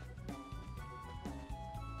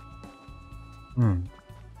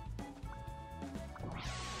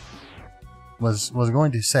 Was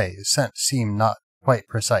going to say, scent seemed not quite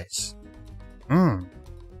precise.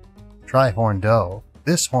 Try horn doe.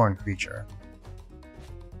 This horn creature.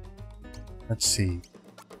 Let's see.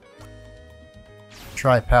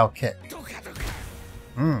 Try pow kick.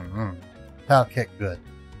 Pow kick good.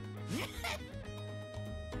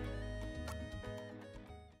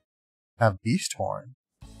 Have beast horn.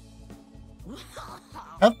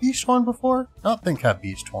 Have beast horn before? I don't think have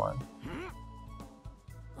beast horn.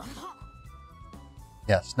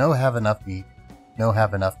 Yes, no have enough meat. No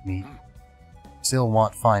have enough meat. Still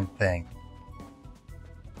want find thing.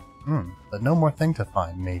 But no more thing to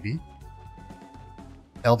find, maybe.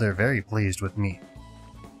 Elder very pleased with meat.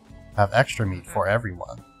 Have extra meat for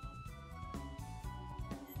everyone.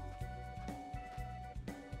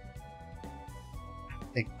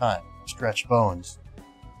 Take time. Stretch bones.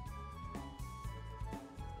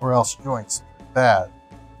 Or else joints bad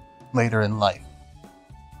later in life.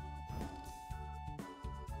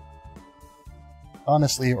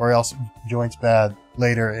 Honestly, or else joints bad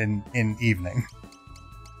later in evening.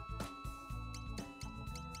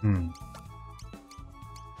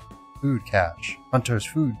 Food cache. Hunter's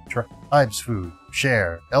food, tribe's food.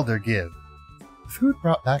 Share. Elder give. The food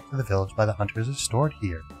brought back to the village by the hunters is stored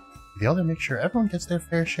here. The elder makes sure everyone gets their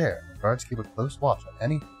fair share. The guards keep a close watch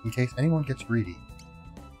on in case anyone gets greedy.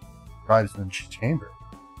 Tribesman's chamber.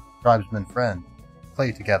 Tribesman friend.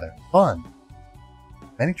 Play together. Fun.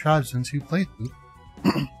 Many tribesmen who play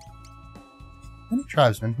many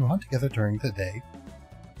tribesmen who hunt together during the day.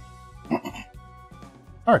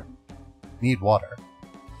 Pardon. Need water.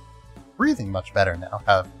 Breathing much better now.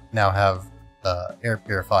 Have air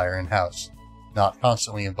purifier in house. Not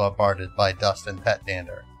constantly bombarded by dust and pet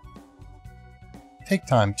dander. Take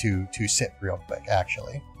time to sit real quick,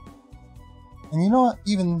 actually. And you know what?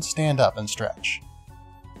 Even stand up and stretch.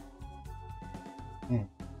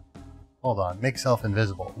 Hold on. Make self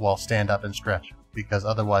invisible while stand up and stretch, because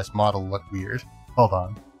otherwise model look weird. Hold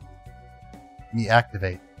on. Me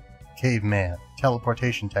activate. Caveman.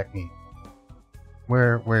 Teleportation technique.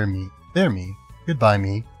 Where me? There me. Goodbye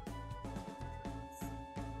me.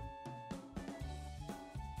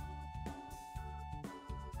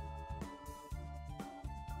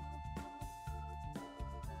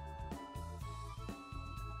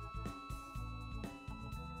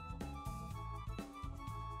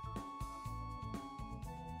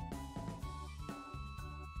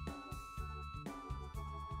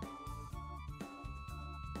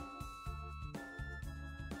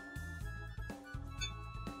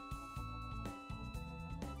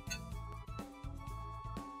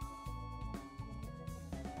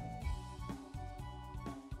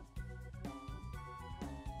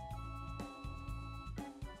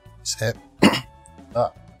 Sit.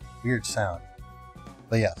 Weird sound.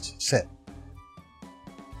 But yes, sit.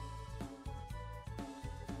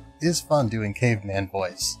 It is fun doing caveman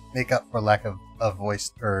voice. Make up for lack of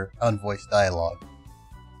voiced or unvoiced dialogue.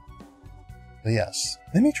 But yes,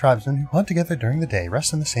 many tribesmen who hunt together during the day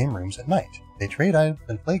rest in the same rooms at night. They trade items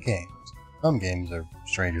and play games. Some games are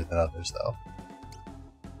stranger than others, though.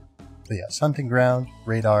 But yes, hunting ground,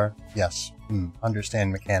 radar, yes,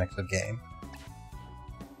 understand mechanics of game.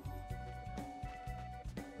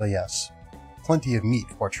 But yes, plenty of meat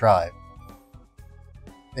for tribe.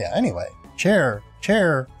 Yeah, anyway, chair,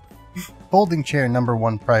 folding chair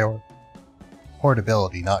 #1 priority.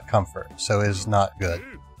 Portability, not comfort, so is not good.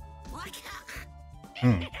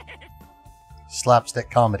 Slapstick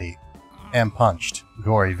comedy. Am punched.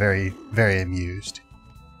 Gory, very, very amused.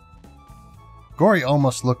 Gory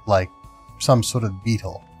almost looked like some sort of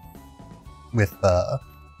beetle. With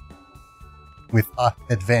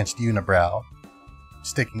advanced unibrow.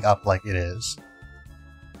 Sticking up like it is.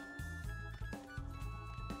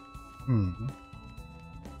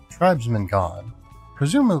 Tribesman gone.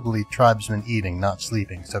 Presumably tribesman eating, not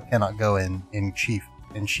sleeping, so cannot go in chief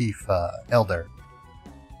elder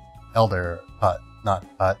hut, not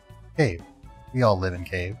hut, cave. We all live in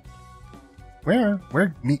cave. Where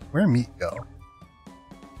meat go?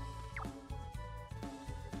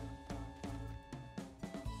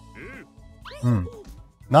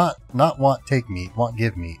 Not want take meat, want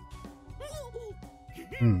give meat.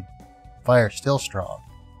 Fire still strong.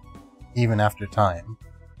 Even after time.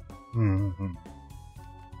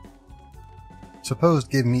 Supposed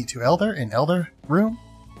give meat to Elder in Elder room?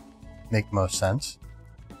 Make most sense.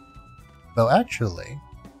 Though actually...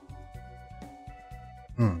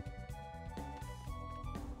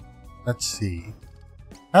 Let's see.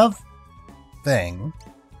 Have Thing...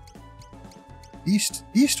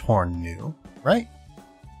 Beasthorn new, right?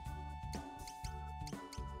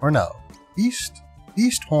 Or no.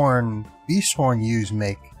 Beasthorn use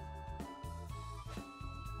make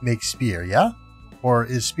spear, yeah? Or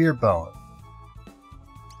is spear bone?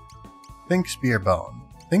 Think spear bone.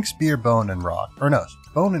 Think spear bone and rock. Or no,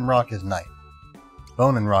 bone and rock is knife.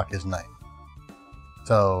 Bone and rock is knife.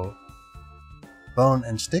 So bone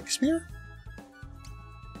and stick spear?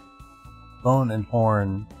 Bone and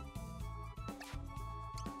horn.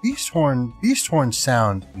 Beasthorn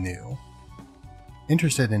sound new.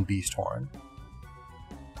 Interested in Beasthorn.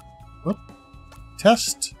 Whoop.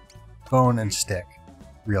 Test bone and stick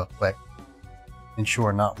real quick.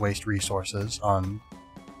 Ensure not waste resources on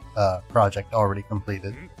project already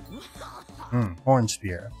completed. Horn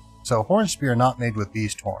spear. So horn spear not made with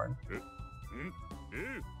Beasthorn.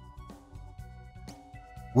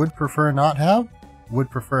 Would prefer not have? Would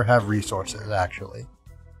prefer have resources, actually.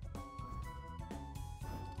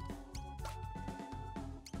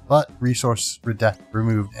 But resource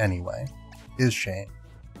removed anyway. Is shame.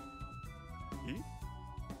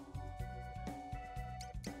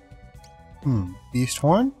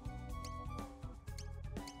 Beasthorn?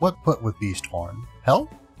 What put with Beasthorn? Pelt?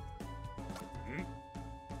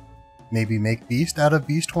 Maybe make beast out of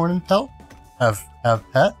Beasthorn and pelt? Have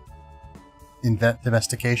pet? Invent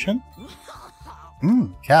domestication?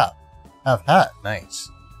 Cap. Have hat.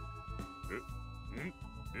 Nice.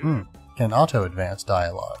 Can auto-advance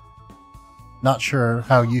dialogue. Not sure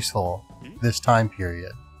how useful this time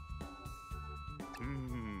period.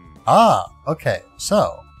 Ah, okay,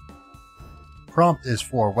 so. Prompt is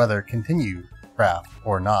for whether continue craft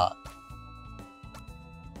or not.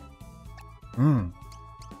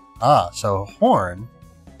 Ah, so horn.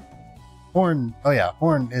 Oh yeah,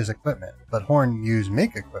 horn is equipment, but horn use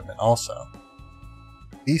make equipment also.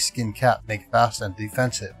 Beast skin cap make fast and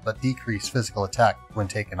defensive, but decrease physical attack when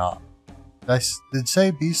taken off. Did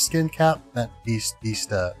say beast skin cap meant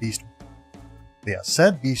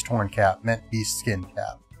said beast horn cap meant beast skin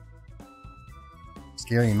cap.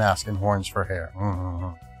 Scary mask and horns for hair.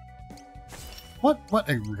 What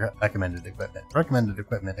recommended equipment? Recommended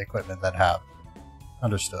equipment that have.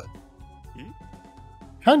 Understood.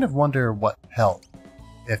 Kind of wonder what pelt,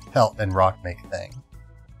 if pelt and rock make thing.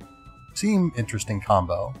 Seem interesting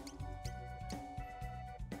combo.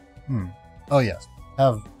 Oh yes.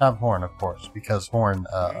 Have horn, of course, because horn,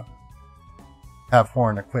 have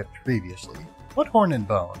horn equipped previously. What horn and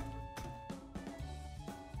bone?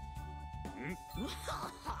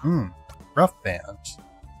 Rough bands.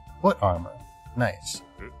 Foot armor. Nice.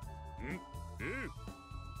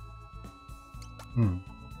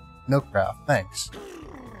 No craft, thanks.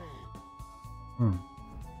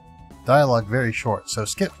 Dialogue very short, so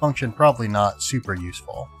skip function probably not super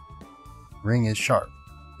useful. Ring is sharp.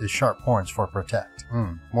 Is sharp horns for protect.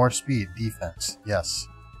 More speed, defense, yes.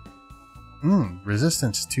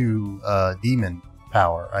 Resistance to demon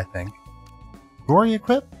power, I think. Gory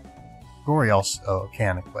equip? Gory also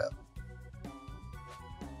can equip.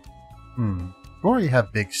 Gory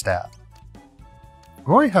have big staff.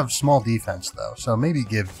 Gory have small defense though, so maybe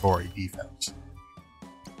give Gory defense.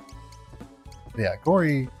 But yeah,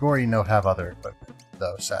 Gory no have other equipment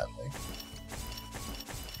though, sadly.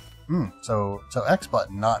 So X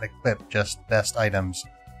button not equip just best items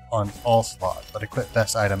on all slot, but equip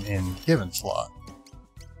best item in given slot.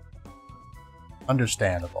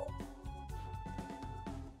 Understandable.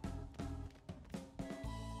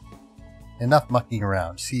 Enough mucking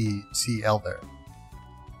around. See Elder.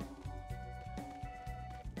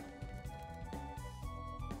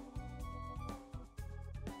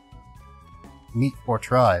 Meet for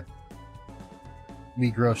tribe. We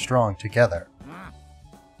grow strong together.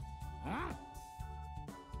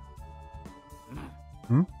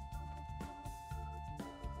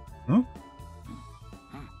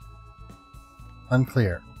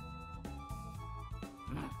 Unclear.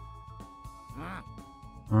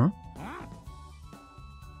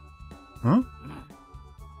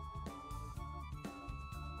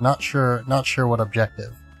 Not sure what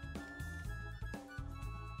objective.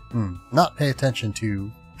 Not pay attention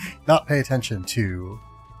to.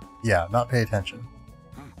 Yeah, not pay attention.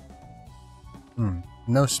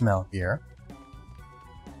 No smell here.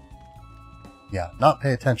 Yeah, not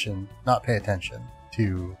pay attention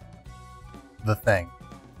to the thing.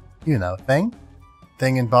 You know, thing?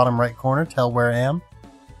 Thing in bottom right corner, tell where I am.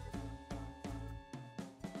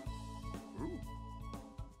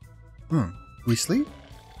 We sleep?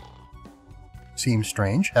 Seems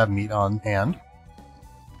strange, have meat on hand.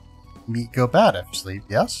 Meat go bad if sleep,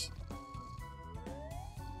 yes?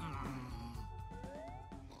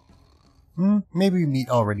 Maybe meat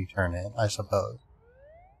already turn in, I suppose.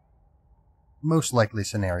 Most likely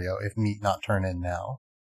scenario if meat not turn in now.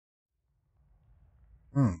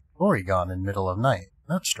 Gory gone in middle of night.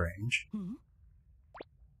 That's strange.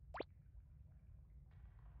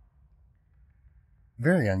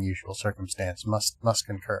 Very unusual circumstance, must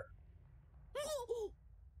concur.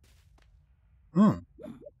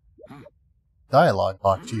 Dialogue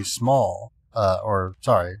box use small,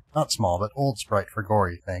 sorry, not small, but old sprite for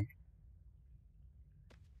gory, think.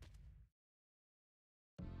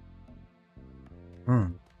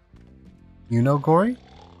 You know gory?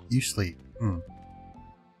 You sleep.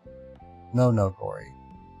 No gory.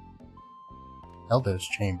 Elder's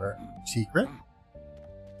chamber. Secret?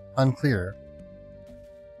 Unclear.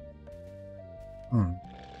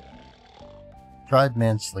 Tribe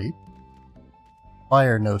man sleep.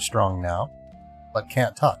 Fire no strong now, but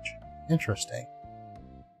can't touch. Interesting.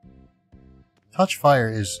 Touch fire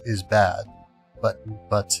is bad, but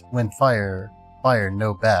when fire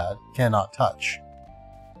no bad, cannot touch.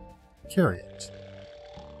 Curious.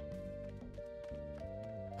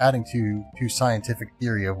 Adding to scientific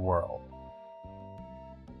theory of world.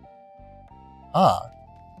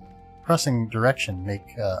 Pressing direction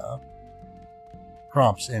make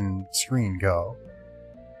prompts in screen go.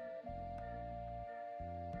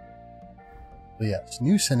 But yes,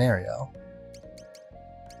 new scenario.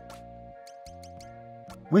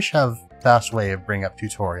 Wish have fast way of bring up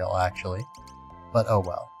tutorial actually, but oh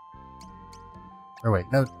well. Or wait,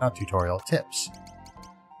 no, not tutorial, tips.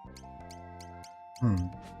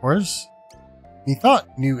 Where's... He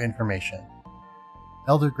thought new information.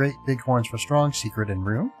 Elder Great Bighorns for strong, secret in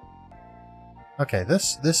room. Okay,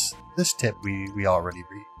 this tip we already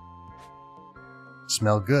read.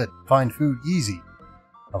 Smell good, find food easy.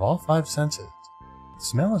 Of all 5 senses,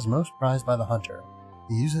 smell is most prized by the hunter.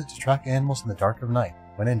 He uses it to track animals in the dark of night.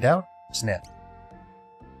 When in doubt, sniff.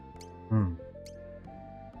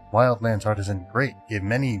 Wildlands artisan great, give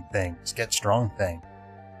many things, get strong thing.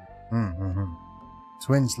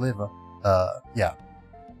 Twins live, yeah.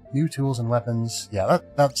 New tools and weapons, yeah,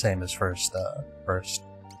 that's same as first,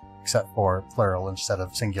 except for plural instead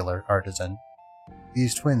of singular artisan.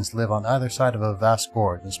 These twins live on either side of a vast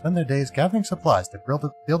gorge and spend their days gathering supplies to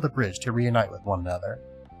build a bridge to reunite with one another.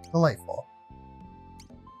 Delightful.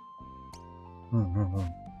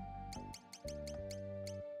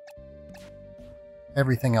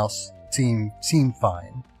 Everything else seem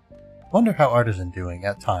fine. Wonder how Artisan doing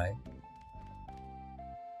at time.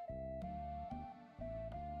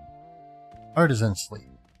 Artisan sleep.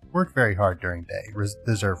 Work very hard during day.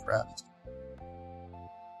 Deserve rest.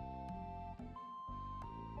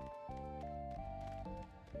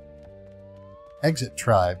 Exit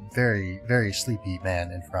tribe. Very, very sleepy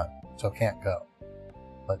man in front, so can't go.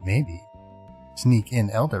 But maybe sneak in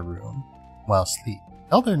Elder room while sleep.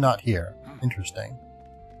 Elder not here. Interesting.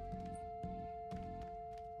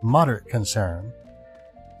 Moderate concern.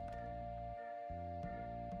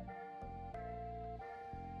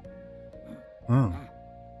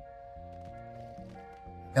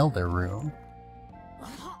 Elder room.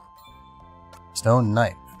 Stone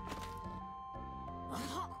knife.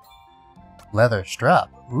 Leather strap.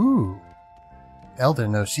 Ooh. Elder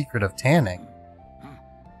no secret of tanning.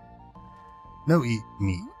 No eat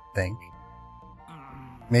meat, think.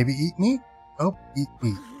 Maybe eat meat? Oh, eat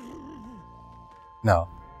meat. No.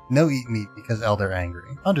 No eat meat because Elder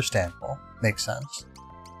angry. Understandable. Makes sense.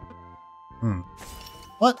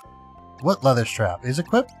 What leather strap? Is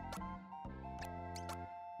equipped?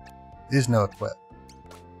 Is no equip.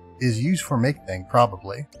 Is used for make thing,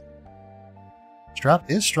 probably.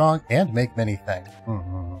 Strap is strong and make many things.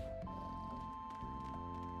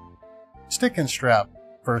 Stick and strap,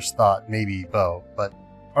 first thought maybe bow, but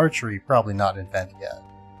archery probably not invent yet.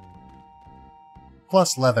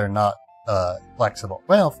 Plus leather not flexible.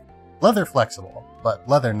 Well, leather flexible, but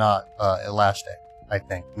leather not elastic, I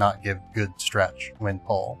think. Not give good stretch when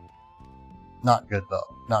pull. Not good bow.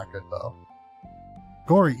 Not good bow.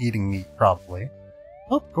 Gory eating meat, probably.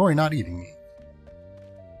 Oh, Gory not eating meat.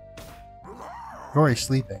 Gory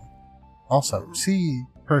sleeping. Also, see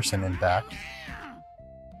person in back.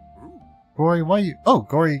 Gory, why you... Oh,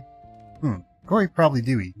 Gory... Gory probably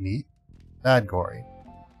do eat meat. Bad Gory.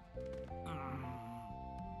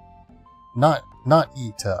 Not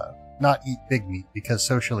eat big meat because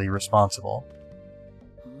socially responsible.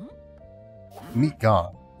 Meat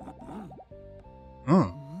gone.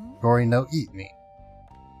 Gory no eat meat.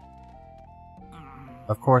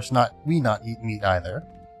 Of course, we not eat meat either.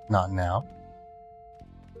 Not now.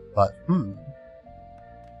 But,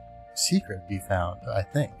 secret be found, I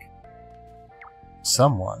think.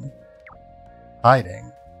 Someone.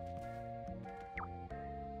 Hiding.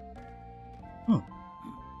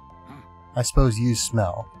 I suppose you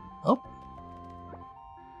smell. Oh.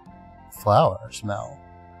 Flower smell.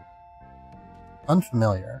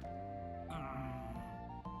 Unfamiliar.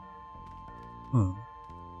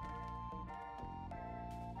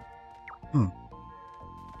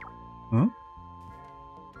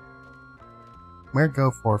 Where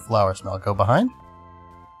go for flower smell? Go behind?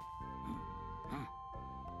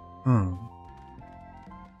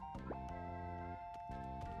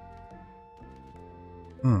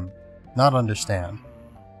 Not understand.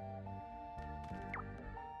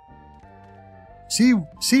 See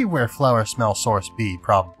where flower smell source be,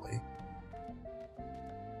 probably.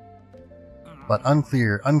 But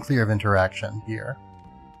unclear of interaction here.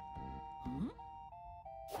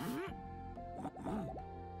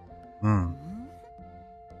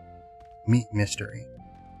 Meat mystery.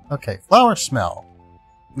 Okay, flower smell.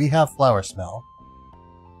 We have flower smell.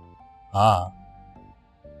 Ah.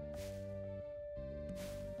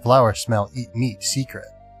 Flower smell eat meat secret.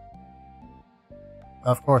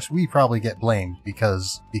 Of course, we probably get blamed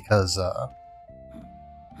because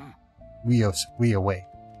we await.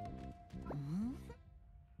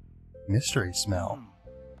 Mystery smell.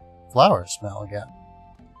 Flower smell again.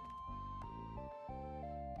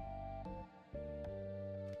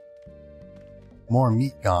 More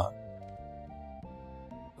meat gone.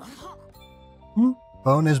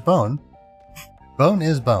 Bone is bone. Bone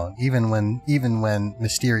is bone, even when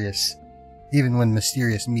mysterious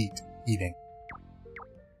meat eating.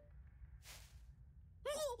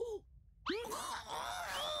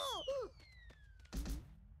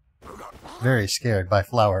 Very scared by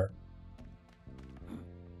flower.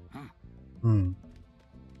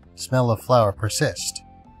 Smell of flower persist.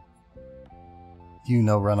 You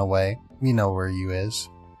no run away. We know where you is.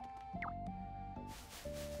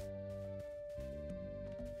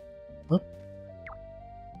 Whoop.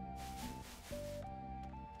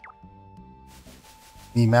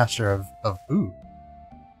 The master of food.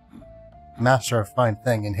 Master of fine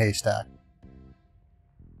thing in haystack.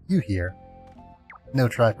 You here. No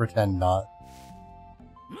try pretend not.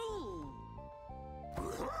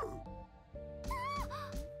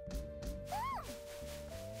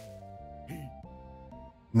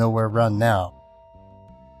 Nowhere run now.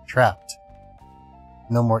 Trapped.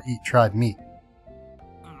 No more eat tribe meat.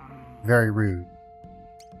 Very rude.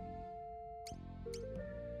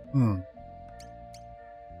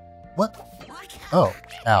 What? Oh,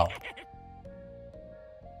 ow.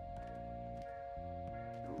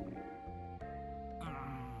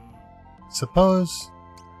 Suppose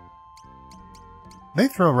they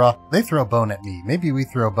throw bone at me. Maybe we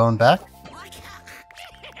throw bone back?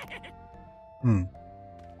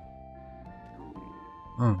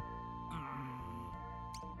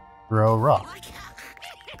 Throw rock.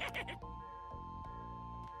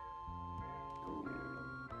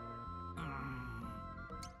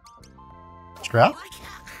 Strap?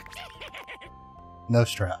 No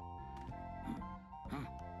strap.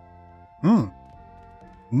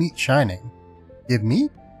 Meat shining. Give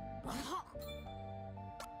meat?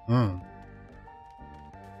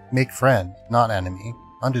 Make friend, not enemy.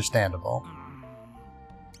 Understandable.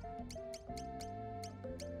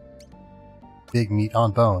 Big meat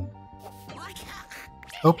on bone.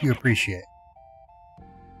 Hope you appreciate.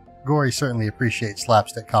 Gory certainly appreciates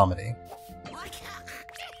slapstick comedy.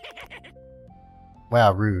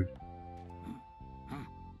 Wow, rude.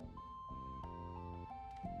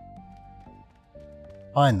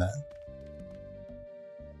 Fine then.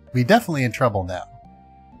 We definitely in trouble now.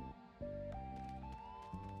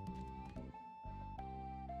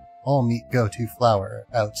 All meat go to flower,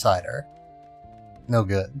 outsider. No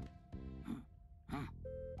good.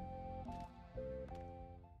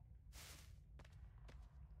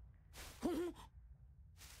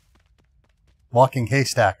 Walking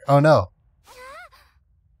haystack. Oh no.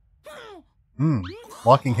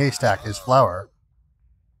 Walking haystack is flower.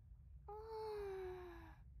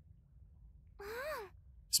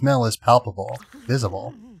 Smell is palpable,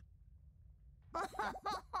 visible.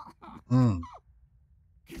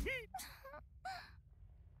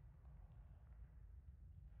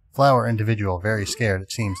 Flower individual, very scared,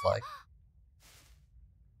 it seems like.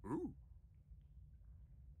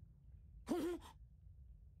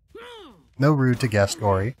 No rude to guest,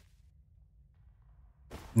 Gory.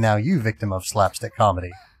 Now you victim of slapstick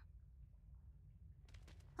comedy.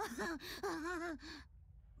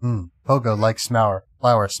 Pogo likes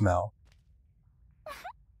flower smell.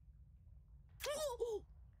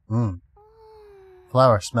 Hmm.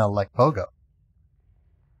 Flowers smell like pogo.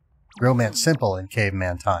 Romance simple in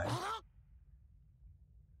caveman time.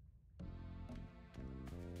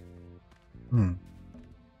 Hmm.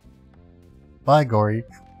 Bye, Gory.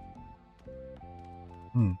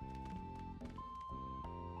 Hmm.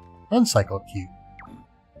 Uncycle cute.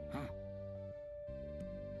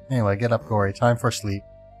 Anyway, get up, Gory. Time for sleep.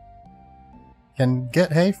 Can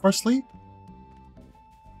get hay for sleep?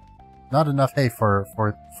 Not enough hay for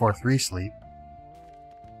 3 sleep.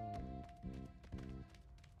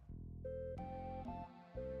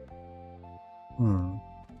 Hmm.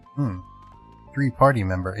 3 party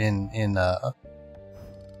member in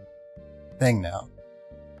thing now.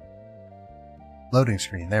 Loading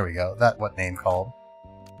screen. There we go. That what name called.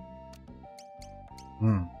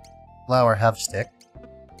 Flower have stick.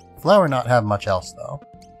 Flower not have much else though.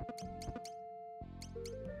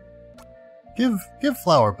 Give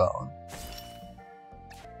Flower bone.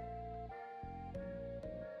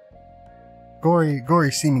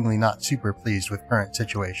 Gory seemingly not super pleased with current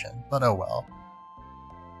situation, but oh well.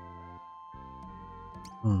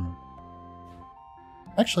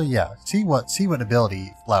 Actually, yeah. See what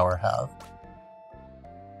ability Flower have.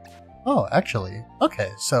 Oh, actually,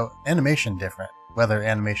 okay. So animation different. Whether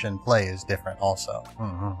animation play is different also.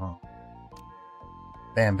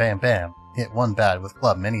 Bam, bam, bam. Hit one bad with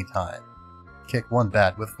club many times. Kick one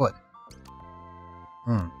bad with foot.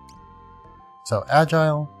 So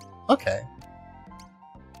agile. Okay.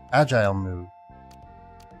 Agile move.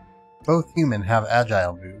 Both human have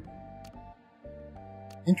agile move.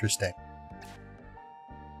 Interesting.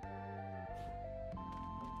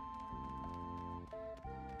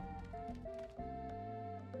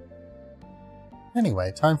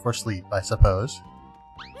 Anyway, time for sleep, I suppose.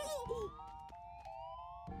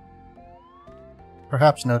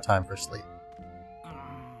 Perhaps no time for sleep.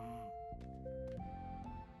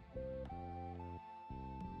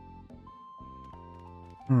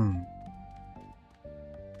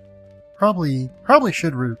 Probably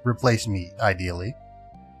should replace meat, ideally.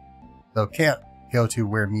 Though can't go to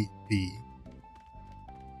where meat be.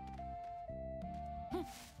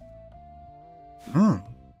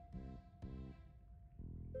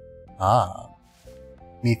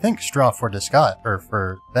 Methinks straw for disguise, or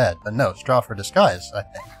for bed, but no, straw for disguise, I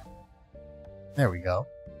think. There we go.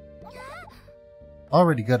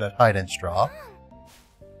 Already good at hide and straw.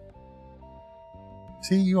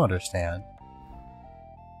 See, you understand.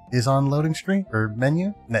 Is on loading screen, or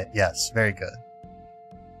menu? Yes, very good.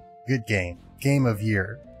 Good game. Game of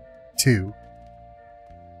year 2.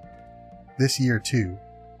 This year 2.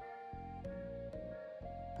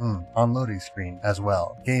 On loading screen as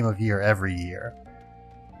well. Game of year every year.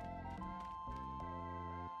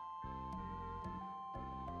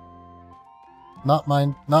 Not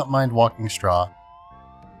mind walking straw.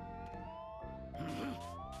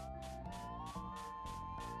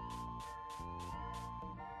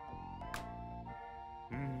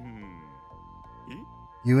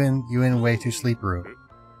 You in way to sleep room.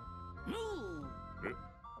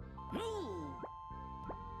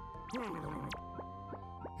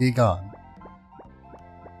 Be gone.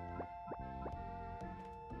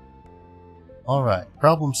 Alright,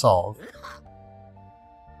 problem solved.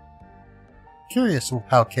 Curious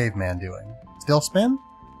how Caveman doing. Still spin?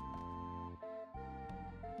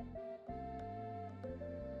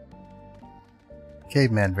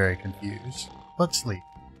 Caveman very confused, but sleep.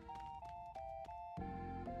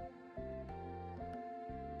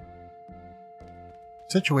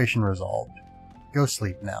 Situation resolved. Go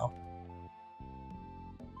sleep now.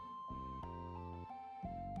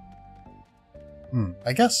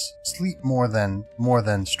 I guess sleep more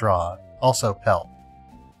than straw. Also pelt.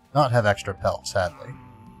 Not have extra pelt, sadly.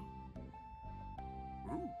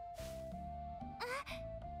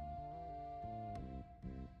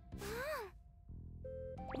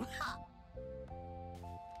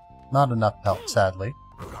 Not enough pelt, sadly.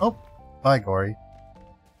 Oh, bye, Gory.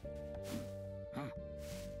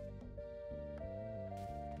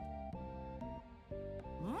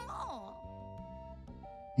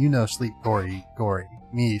 You know sleep Gory.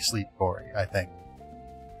 Me sleep Gory, I think.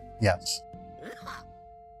 Yes.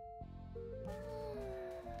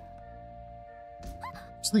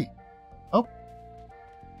 Sleep. Oh.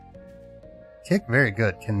 Kick very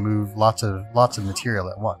good, can move lots of material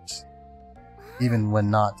at once. Even when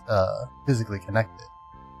not physically connected.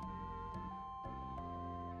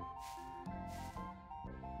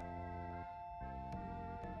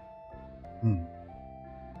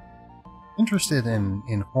 Interested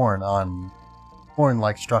in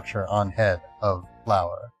horn-like structure on head of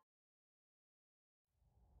flower.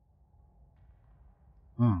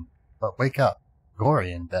 But wake up,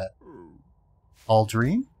 Gory in bed. All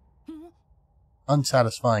dream?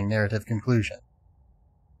 Unsatisfying narrative conclusion.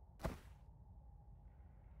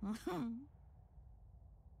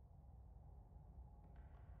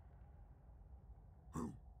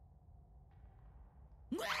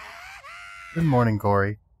 Good morning,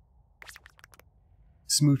 Gory.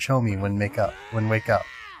 Smooch homie when wake up.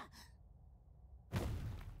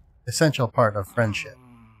 Essential part of friendship.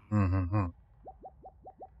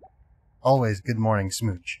 Always good morning,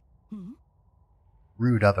 smooch.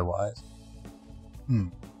 Rude otherwise.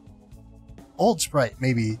 Old sprite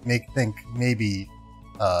maybe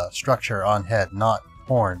structure on head, not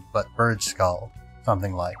horn, but bird skull.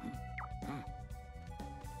 Something like.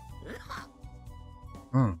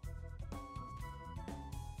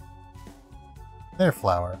 There,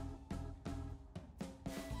 flower.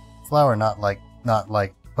 Flower not like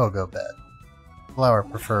pogo bed. Flower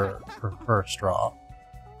prefer straw.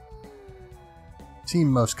 Seem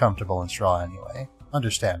most comfortable in straw anyway.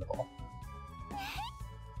 Understandable.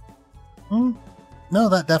 No,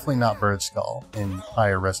 that definitely not bird skull in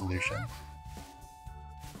higher resolution.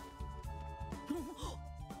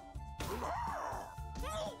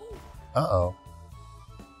 Uh-oh.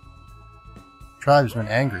 Tribesman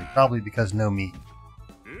angry, probably because no meat.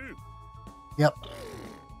 Yep.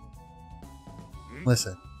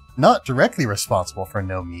 Listen, not directly responsible for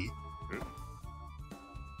no meat.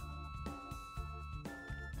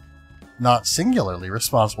 Not singularly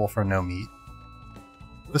responsible for no meat.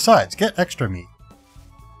 Besides, get extra meat.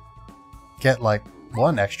 Get like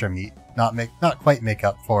 1 extra meat, not quite make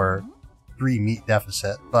up for 3 meat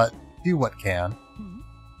deficit, but do what can.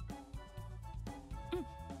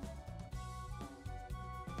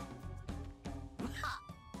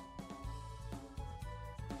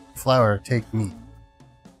 Flower take meat.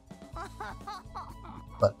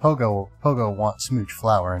 But Pogo wants smooch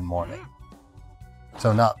flower in morning.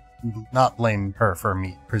 So not blame her for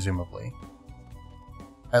meat, presumably.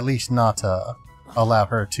 At least not allow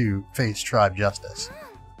her to face tribe justice.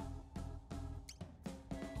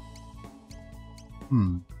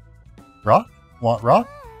 Rock? Want rock?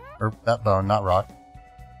 Or that bone, not rock.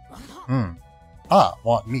 Ah,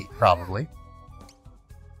 want meat, probably.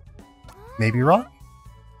 Maybe rock?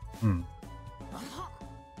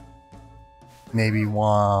 Maybe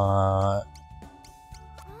want...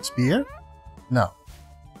 spear? No.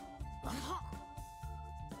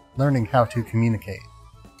 Learning how to communicate.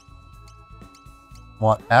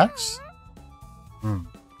 Want axe?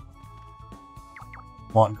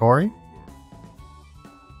 Want gory?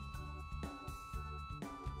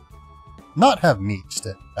 Not have meat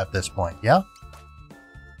at this point, yeah?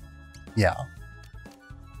 Yeah.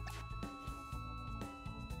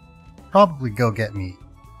 Probably go get meat.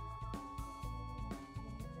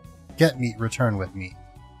 Get meat, return with meat.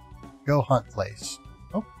 Go hunt place.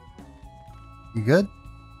 Oh. You good?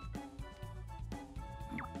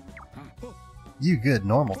 You good,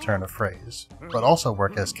 normal turn of phrase. But also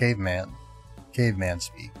work as caveman. Caveman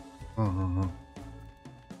speak.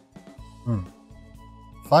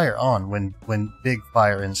 Fire on when big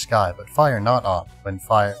fire in sky, but fire not on when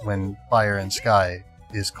fire in sky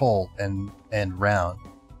is cold and round.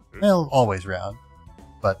 Well, always round,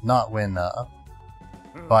 but not when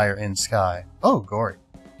fire in sky. Oh, gory.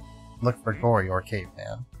 Look for gory or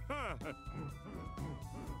caveman.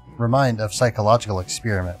 Remind of psychological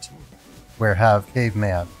experiment, where have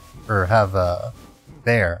caveman or have a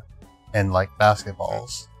bear and like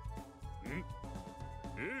basketballs.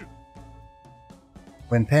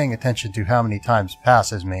 When paying attention to how many times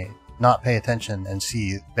pass is made, not pay attention and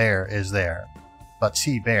see bear is there, but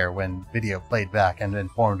see bear when video played back and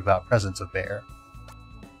informed about presence of bear.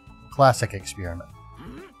 Classic experiment.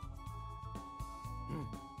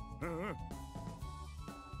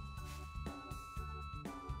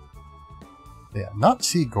 Yeah, not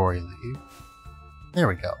see gory leave. There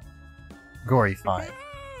we go. Gory fine.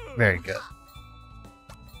 Very good.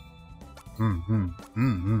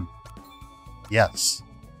 Yes.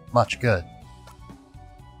 Much good.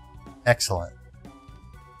 Excellent.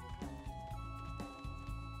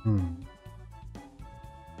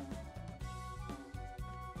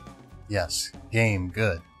 Yes. Game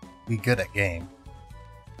good. We good at game.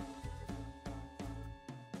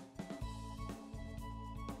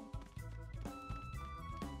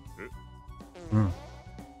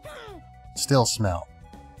 Still smell.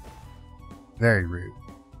 Very rude.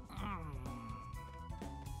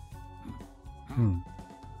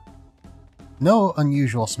 No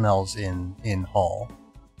unusual smells in hall.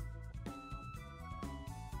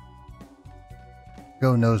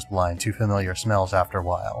 Go nose blind to familiar smells after a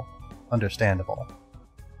while. Understandable.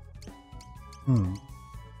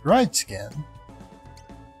 Dried skin.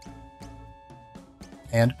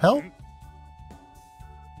 Hand pelt?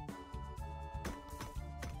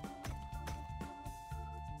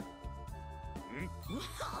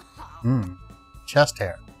 Chest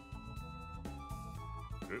hair.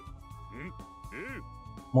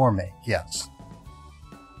 More make, yes.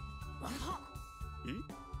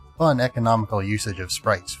 Fun economical usage of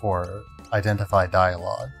sprites for identified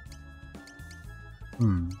dialogue.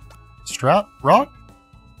 Strap? Rock?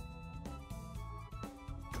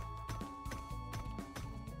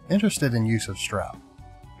 Interested in use of strap.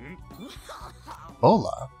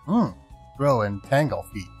 Bola? Throw and tangle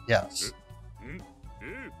feet, yes.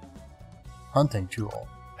 Hunting tool.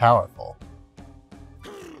 Powerful.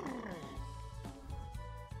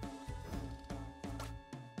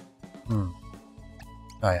 Oh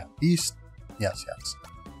yeah. Beast? Yes, yes.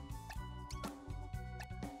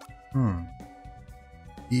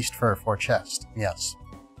 Beast fur for chest. Yes.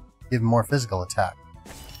 Give more physical attack.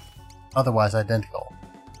 Otherwise identical.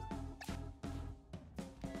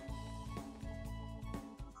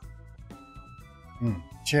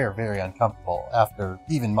 Chair very uncomfortable after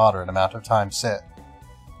even moderate amount of time sit.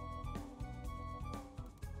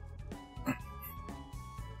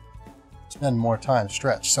 Spend more time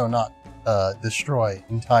stretched so not destroy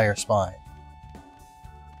entire spine.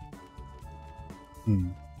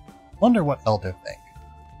 Wonder what Elder think.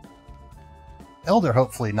 Elder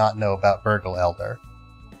hopefully not know about Burgle Elder.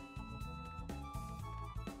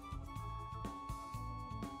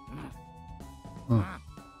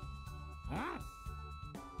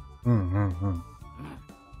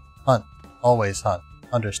 Hunt. Always hunt.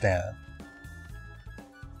 Understand.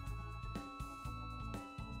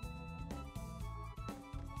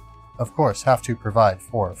 Of course, have to provide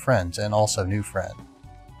for friends and also new friend.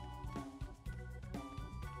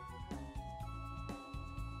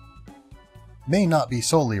 May not be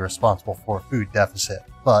solely responsible for food deficit,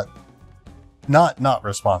 but not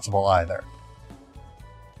responsible either.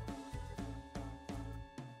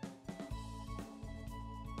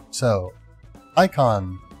 So,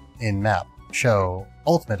 icon in map show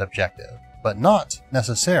ultimate objective, but not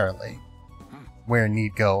necessarily where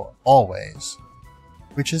need go always,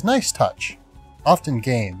 which is nice touch. Often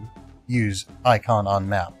game use icon on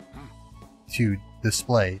map to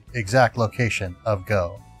display exact location of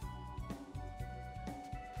go,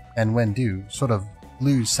 and when do, sort of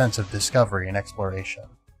lose sense of discovery and exploration.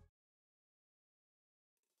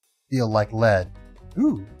 Feel like lead.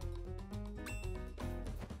 Ooh.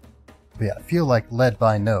 But yeah, feel like led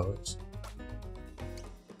by nose.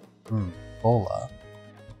 Bola.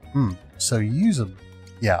 So usable.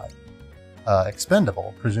 Yeah.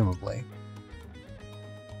 Expendable, presumably.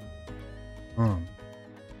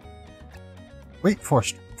 Wait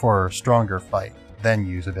for stronger fight, then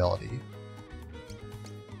use ability.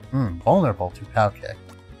 Vulnerable to pow kick.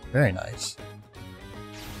 Very nice.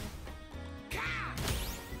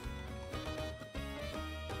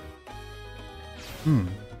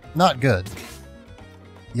 Not good.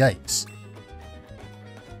 Yikes.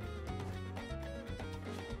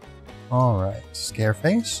 Alright,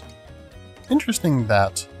 Scareface? Interesting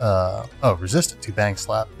that, oh, resistant to Bang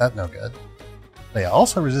Slap, that's no good. But yeah,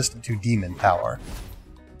 also resistant to Demon Power.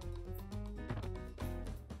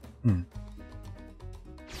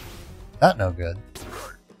 That no good.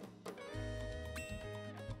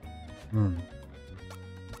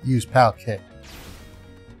 Use Pow Kick.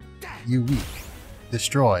 You weak.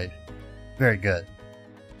 Destroyed. Very good.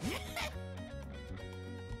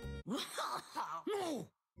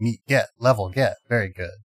 Meat get. Level get. Very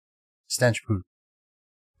good. Stench poop.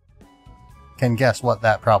 Can guess what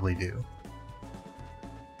that probably do.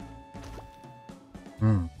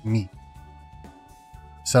 Meat.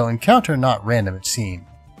 So encounter not random it seemed,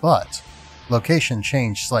 but location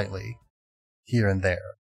changed slightly here and there.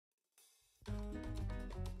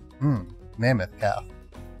 Mammoth calf.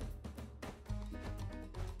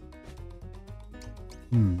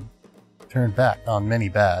 Turn back on many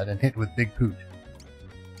bad and hit with big poot.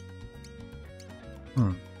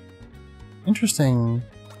 Interesting.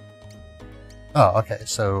 Oh, okay,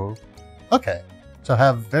 so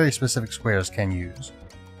have very specific squares can use.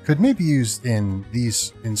 Could maybe use in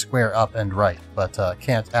these in square up and right, but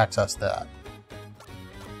can't access that.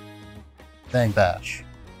 Bang bash.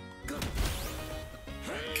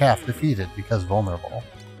 Calf defeated because vulnerable.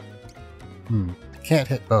 Can't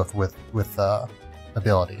hit both with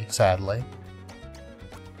ability, sadly.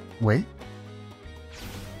 Wait.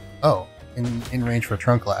 Oh, in range for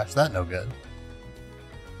Trunk Lash, that no good.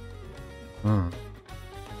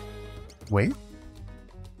 Wait.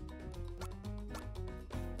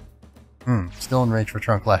 Still in range for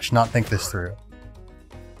Trunk Lash, not think this through.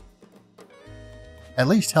 At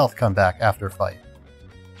least health come back after fight.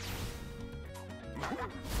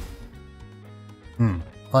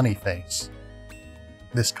 funny face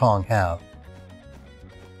this Kong have.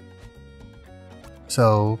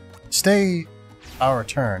 So, stay our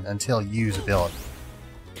turn until use ability.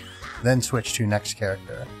 Then switch to next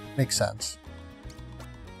character. Makes sense.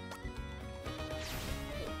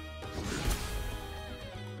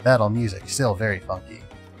 Battle music, still very funky.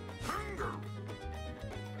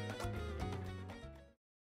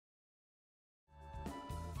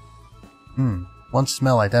 Once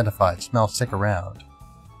smell identified, smell stick around.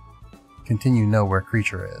 Continue know where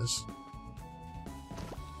creature is.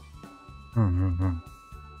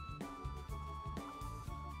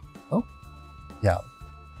 Oh, yeah.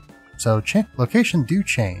 So location do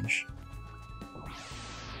change.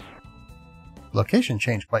 Location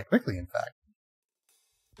changed quite quickly, in fact.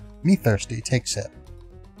 Me thirsty, take sip.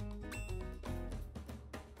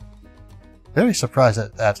 Very surprised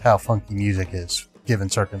at how funky music is, given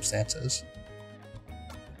circumstances.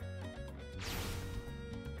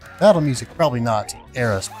 Battle music probably not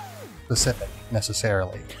era specific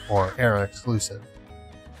necessarily, or era exclusive.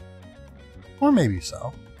 Or maybe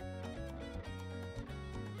so.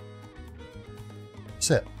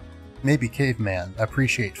 Sip. Maybe caveman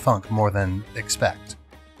appreciate funk more than expect.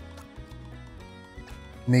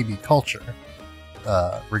 Maybe culture,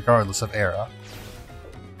 regardless of era.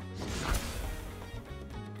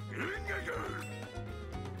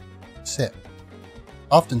 Sip.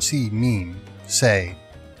 Often see meme, say,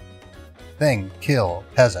 thing, kill,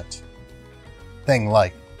 peasant. Thing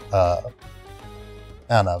like, I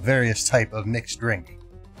don't know, various type of mixed drink.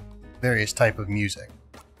 Various type of music.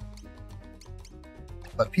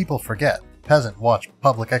 But people forget, peasant watch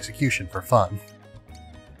public execution for fun.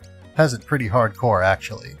 Peasant pretty hardcore,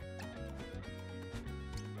 actually.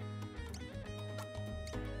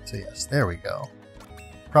 So yes, there we go.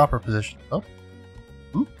 Proper position. Oh.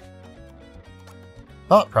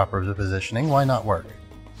 Thought proper positioning, why not work?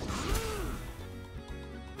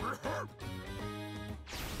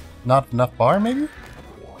 Not enough bar, maybe?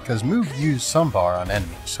 Because move use some bar on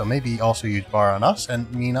enemies, so maybe also use bar on us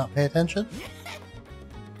and me not pay attention?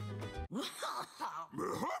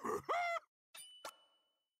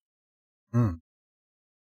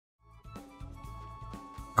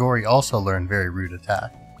 Gory also learned very rude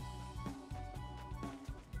attack.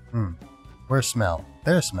 Where's smell?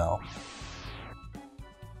 There's smell.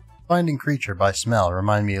 Finding creature by smell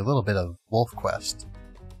remind me a little bit of Wolf Quest.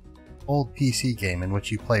 Old PC game in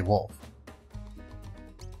which you play wolf.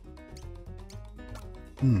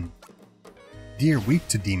 Deer weak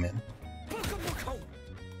to demon.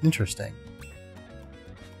 Interesting.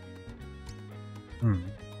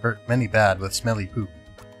 Hurt many bad with smelly poop.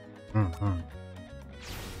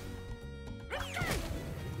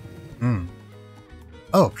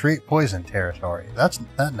 Oh, create poison territory. That's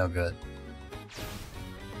no good.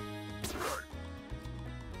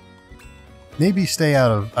 Maybe stay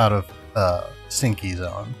out of Sinky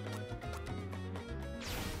zone.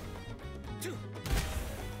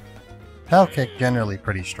 Pow kick generally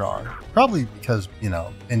pretty strong. Probably because, you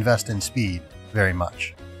know, invest in speed very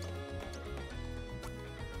much.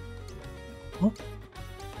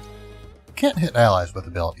 Can't hit allies with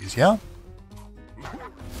abilities, yeah?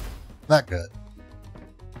 Not good.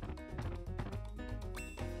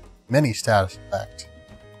 Many status effect.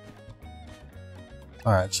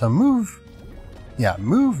 Alright, so move... Yeah,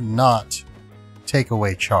 move not take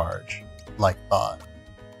away charge, like thought.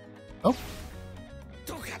 Oh.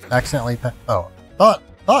 Accidentally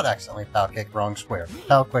thought accidentally pow kick wrong square.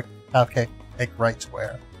 Pow kick right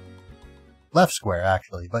square. Left square,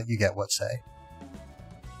 actually, but you get what say.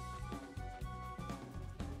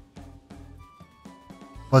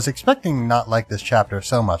 Was expecting not like this chapter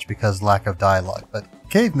so much because lack of dialogue, but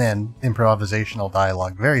caveman improvisational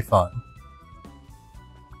dialogue, very fun.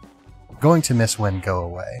 Going to miss when go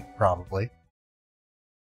away, probably.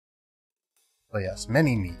 But yes,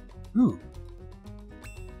 many meat. Ooh.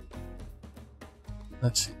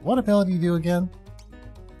 Let's see, what ability do again?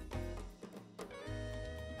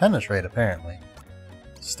 Penetrate, apparently.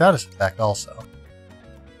 Status effect also.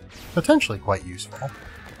 Potentially quite useful.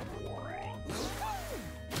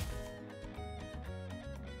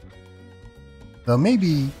 Though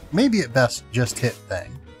maybe at best just hit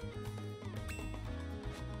thing.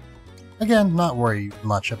 Again, not worry too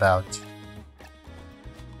much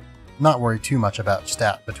about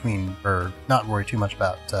stat between, or not worry too much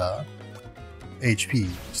about HP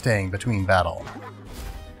staying between battle.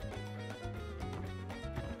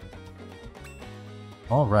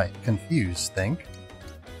 Alright, confused, think.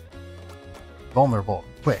 Vulnerable,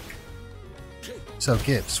 quick. So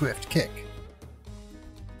give, swift kick.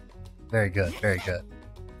 Very good, very good.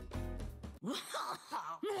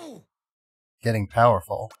 Getting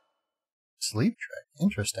powerful. Sleep trick.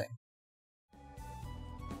 Interesting.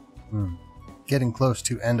 Getting close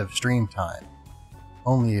to end of stream time.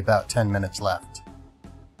 Only about 10 minutes left.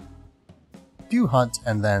 Do hunt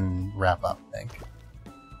and then wrap up, I think.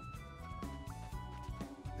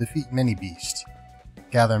 Defeat many beast.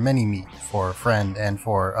 Gather many meat for friend and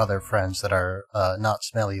for other friends that are not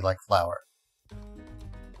smelly like flour.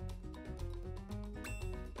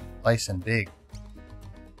 Bison big.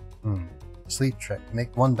 Sleep trick.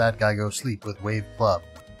 Make one bad guy go sleep with wave club.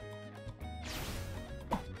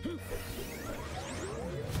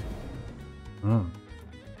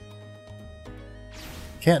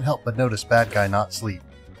 Can't help but notice bad guy not sleep.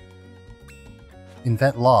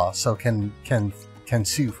 Invent law so can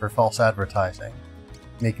sue for false advertising.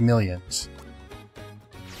 Make millions.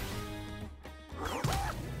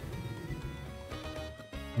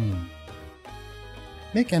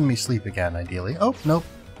 Make enemy sleep again, ideally. Oh, nope.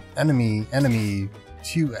 Enemy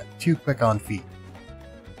too quick on feet.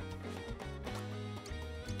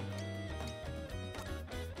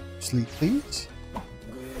 Sleep, please.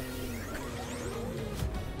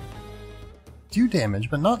 Do damage,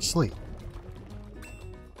 but not sleep.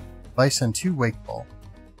 Bison too wakeful.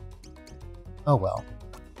 Oh well.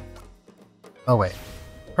 Oh wait.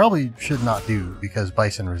 Probably should not do because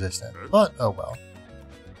Bison resistant, but oh well.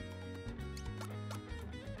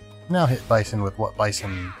 Now hit Bison with what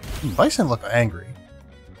Bison... Bison look angry.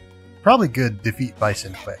 Probably good defeat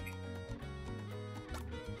Bison quick.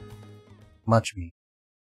 Much meat.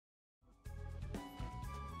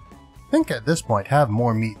 I think at this point have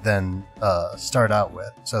more meat than start out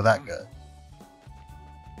with, so that good.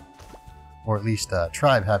 Or at least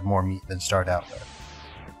Tribe had more meat than start out with.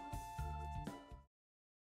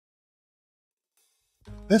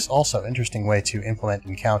 This also interesting way to implement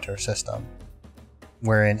encounter system,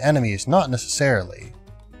 wherein enemies not necessarily,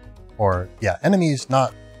 or yeah, enemies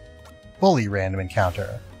not fully random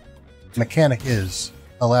encounter. Mechanic is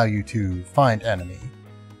allow you to find enemy,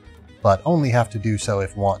 but only have to do so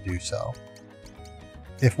if want do so.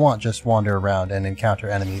 If want just wander around and encounter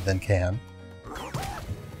enemy, then can.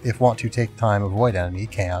 If want to take time avoid enemy,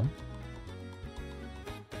 can.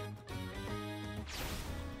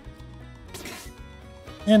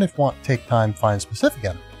 And if want take time find specific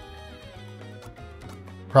enemy.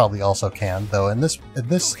 Probably also can, though in this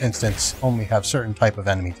instance only have certain type of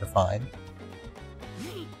enemy to find.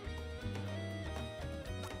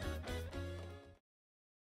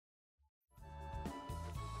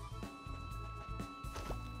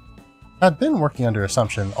 I'd been working under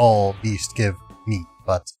assumption all beasts give meat,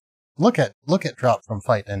 but look at drop from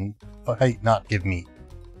fight and fight not give meat.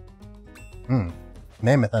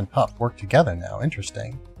 Mammoth and pup work together now.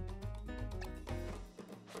 Interesting.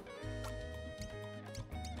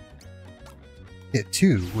 Hit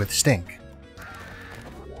 2 with stink.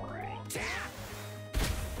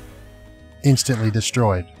 Instantly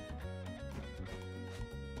destroyed.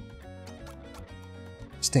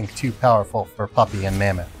 Stink too powerful for puppy and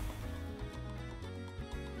mammoth.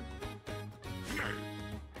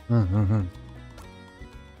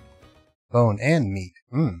 Bone and meat.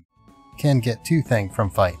 Can get 2 thing from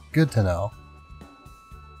fight. Good to know.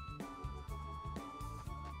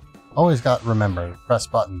 Always got remember, press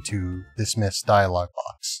button to dismiss dialog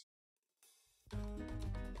box.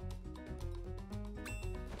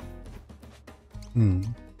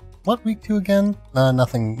 What week 2 again?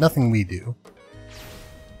 Nothing we do.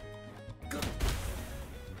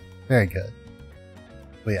 Very good.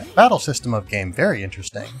 But yeah, battle system of game, very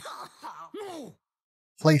interesting.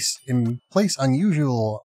 Place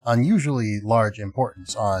unusually large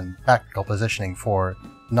importance on tactical positioning for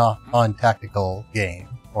non-tactical game,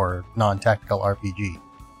 or non-tactical RPG.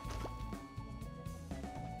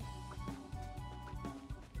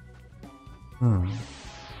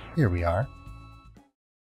 Here we are.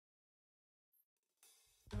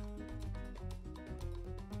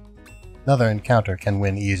 Another encounter can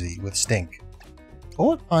win easy with stink.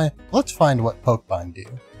 But let's find what poke bind do.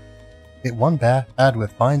 Hit one bad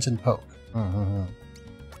with binds and poke.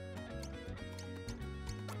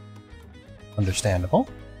 Understandable.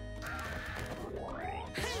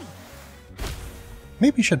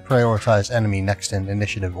 Maybe should prioritize enemy next in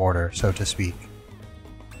initiative order, so to speak.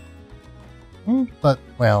 But,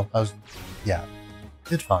 well, yeah,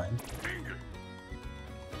 did fine.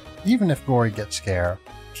 Even if Gory gets scare,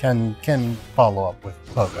 can follow up with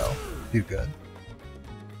Pogo. Do good.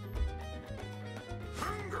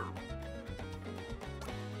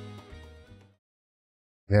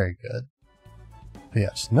 Very good. But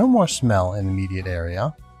yes, no more smell in immediate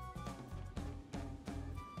area.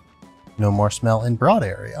 No more smell in broad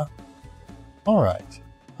area. Alright.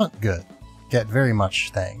 Hunt good. get very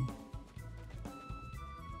much thing.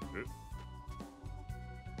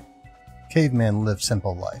 Caveman live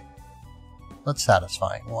simple life, but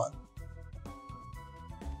satisfying one.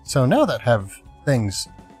 So now that have things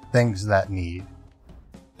that need,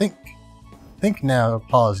 think now,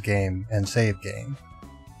 pause game and save game.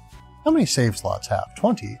 How many save slots have?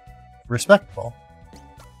 20. Respectable.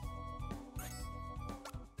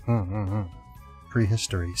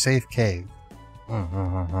 Prehistory. Save cave.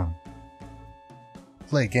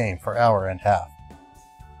 Play game for hour and half.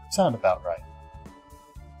 Sound about right.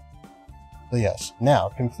 But yes, now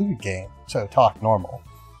conclude game, so talk normal.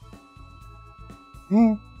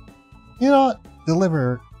 You know what?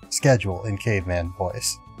 Deliver schedule in caveman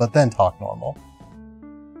voice, but then talk normal.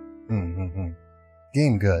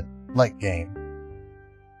 Game good. Like game.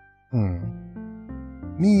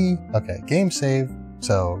 Me. Okay, game save,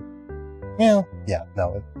 so... Well, yeah,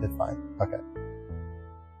 no, it's fine. Okay.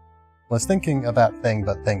 Was thinking about thing,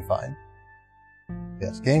 but thing fine.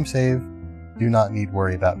 Yes, game save. Do not need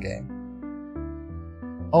worry about game.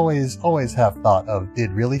 Always have thought of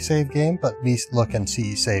did really save game, but me look and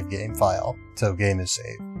see save game file, so game is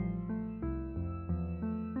saved.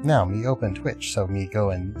 Now me open Twitch, so me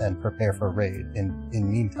go and prepare for raid in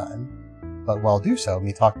meantime. But while do so,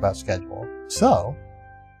 me talk about schedule. So,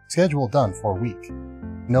 schedule done for week.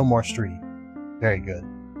 No more stream. Very good.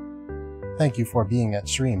 Thank you for being at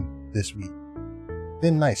stream this week.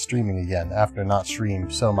 Been nice streaming again after not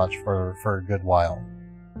streamed so much for a good while.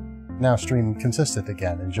 Now stream consistent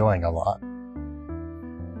again, enjoying a lot.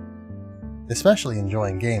 Especially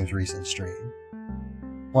enjoying games recent stream.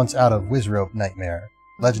 Once out of Wizrope Nightmare,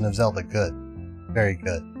 Legend of Zelda good. Very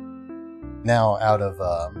good. Now out of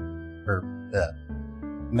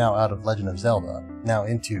now out of Legend of Zelda, now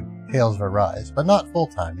into Tales of Arise, but not full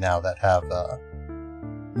time now that have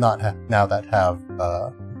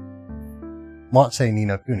won't say Ni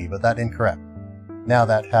no Kuni, but that incorrect. Now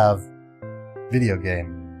that have video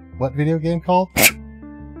game. What video game called?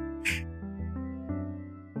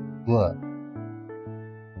 Blood.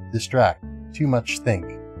 Distract. Too much think.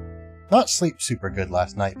 Not sleep super good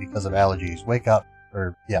last night because of allergies. Wake up,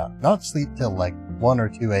 not sleep till like 1 or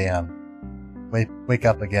 2 a.m. Wake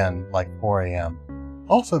up again like 4 a.m.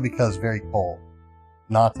 Also because very cold.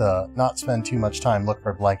 Not spend too much time look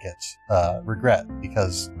for blankets. Regret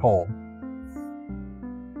because cold.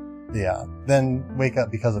 Yeah. Then wake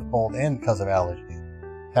up because of cold and because of allergies.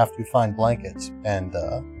 Have to find blankets and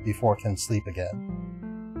before can sleep again.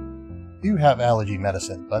 Do have allergy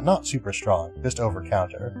medicine, but not super strong, just over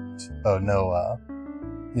counter. So no,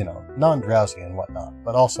 non-drowsy and whatnot,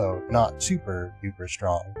 but also not super duper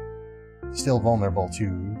strong. Still vulnerable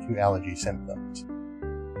to allergy symptoms.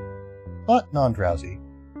 But non-drowsy.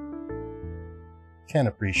 Can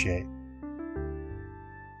appreciate.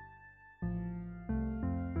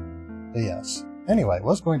 But yes. Anyway,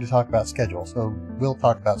 was going to talk about schedule, so we'll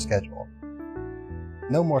talk about schedule.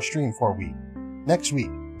 No more stream for a week. Next week,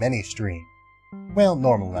 many stream. Well,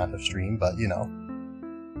 normal amount of stream, but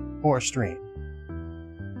 4 stream.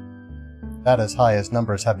 That as high as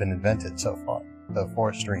numbers have been invented so far, so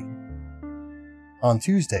 4 stream. On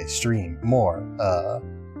Tuesday, stream more,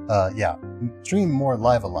 stream more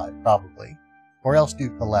Live Alive, probably. Or else do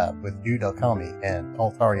collab with Dude Okami and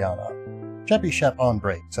Altariana. Sheppy Shep on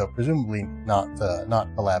break, so presumably not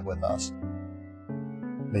collab with us.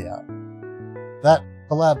 But yeah. That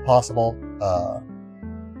collab possible,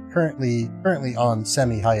 currently on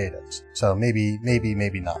semi-hiatus, so maybe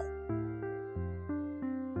not.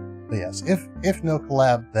 But yes, if no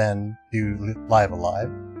collab, then do Live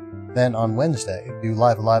Alive. Then on Wednesday, do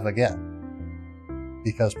Live Alive again.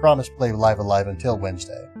 Because promise play Live Alive until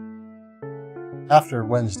Wednesday. After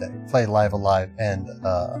Wednesday, play Live Alive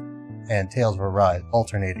and Tales of Arise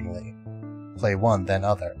alternatingly. Play one, then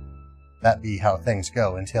other. That be how things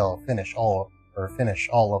go until finish all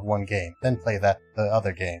of one game, then play the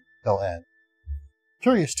other game till end.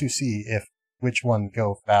 Curious to see which one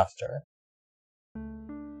go faster.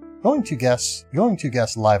 Going to guess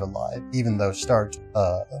Live Alive, even though start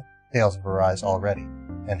Tales of Arise already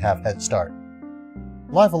and have head start.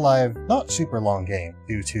 Live Alive, not super long game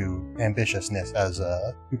due to ambitiousness as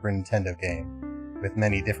a Super Nintendo game, with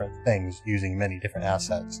many different things using many different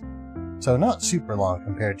assets. So not super long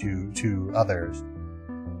compared to others,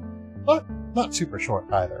 but not super short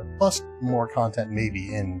either. Plus more content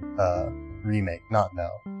maybe in Remake, not no.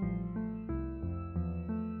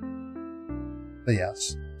 But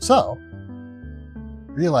yes, so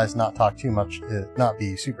realize not talk too much, not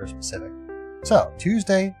be super specific. So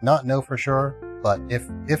Tuesday, not know for sure, but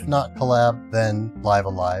if not collab, then Live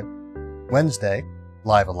Alive. Wednesday,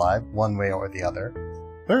 Live Alive, one way or the other.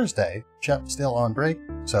 Thursday, Shep's still on break,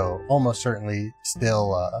 so almost certainly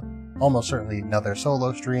another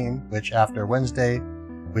solo stream, which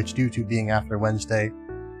due to being after Wednesday,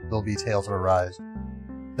 will be Tales of Arise.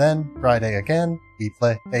 Then, Friday again, we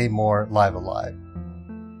play more Live Alive.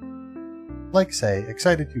 Like say,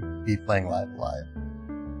 excited to be playing Live Alive.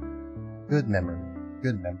 Good memory.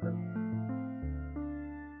 Good memory.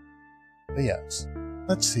 But yes,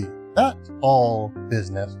 let's see. That's all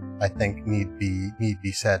business I think need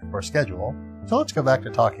be said for schedule. So let's go back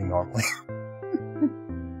to talking normally.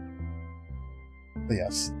 But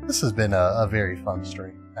yes, this has been a very fun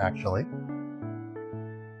stream, actually.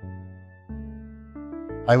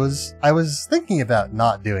 I was thinking about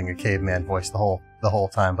not doing a caveman voice the whole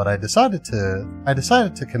time, but I decided to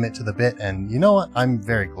commit to the bit, and you know what? I'm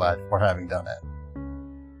very glad for having done it.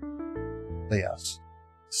 But yes.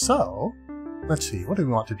 So, let's see, what do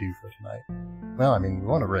we want to do for tonight? Well, I mean, we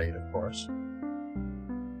want to raid, of course.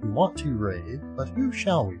 We want to raid, but who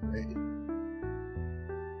shall we raid?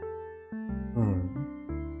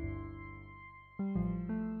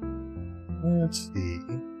 Let's see.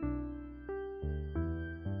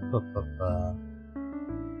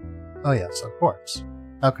 Oh yes, of course.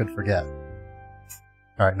 How could forget?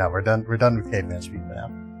 Alright, now we're done with Caveman Speak for now.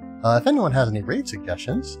 If anyone has any raid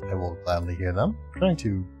suggestions, I will gladly hear them. I'm trying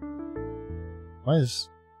to... Why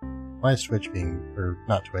is Twitch being... or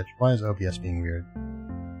not Twitch, why is OBS being weird?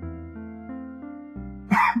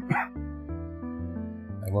 I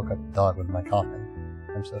woke up the dog with my coughing.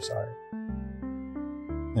 I'm so sorry.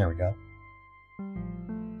 There we go.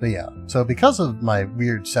 But yeah, so because of my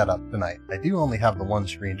weird setup tonight, I do only have the one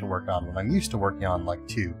screen to work on when I'm used to working on like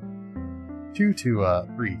two to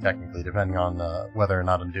three technically, depending on whether or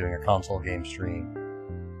not I'm doing a console game stream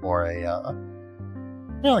or a,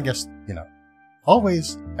 well, I guess, you know, I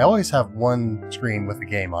always have one screen with the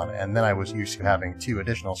game on it, and then I was used to having 2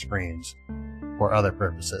 additional screens for other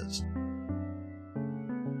purposes.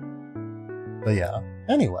 But yeah,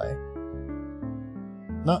 anyway,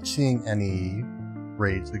 not seeing any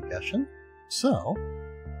raid suggestion, so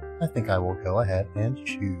I think I will go ahead and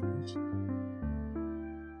choose.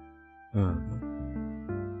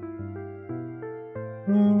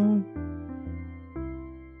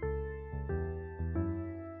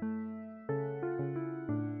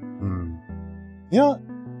 You know,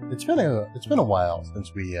 it's been a while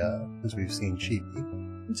since we've seen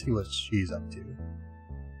Chibi. Let's see what she's up to.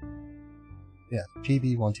 Yeah,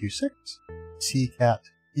 Chibi126, Sea Cat,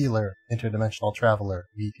 Healer, Interdimensional Traveler,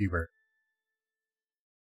 VTuber.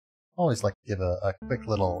 Always like to give a quick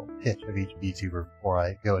little pitch of each VTuber before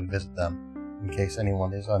I go and visit them, in case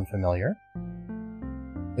anyone is unfamiliar.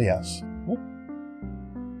 But yes.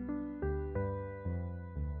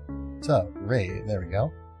 So, raid, there we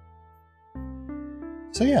go.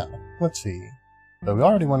 So yeah, let's see. So we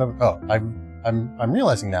already went over... Oh, I'm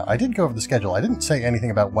realizing now, I did go over the schedule. I didn't say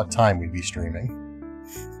anything about what time we'd be streaming.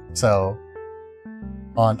 So,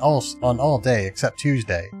 on all day except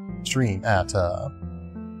Tuesday, stream at,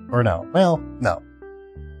 or no, well, no.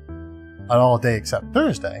 On all day except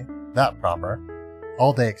Thursday, that proper,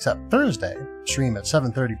 all day except Thursday, stream at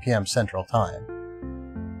 7:30 PM Central Time.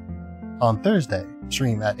 On Thursday,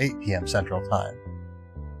 stream at 8 PM Central Time.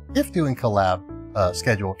 If doing collab,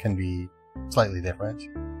 schedule can be slightly different.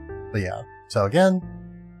 But yeah, so again,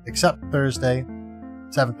 except Thursday,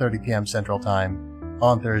 7:30 PM Central Time,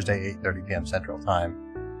 on Thursday, 8:30 PM Central Time.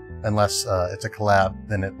 Unless it's a collab,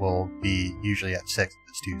 then it will be usually at 6 if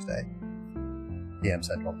it's Tuesday, PM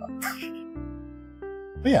Central Time.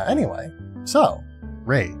 But yeah, anyway, so,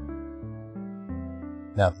 raid.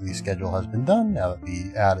 Now that the schedule has been done, now that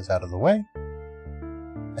the ad is out of the way,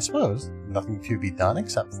 I suppose nothing to be done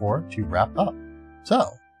except for to wrap up.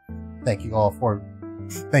 So, thank you all for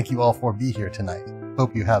being here tonight.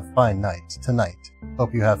 Hope you have fine nights tonight.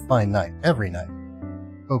 Hope you have fine night every night.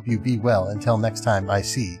 Hope you be well until next time I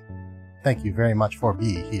see. Thank you very much for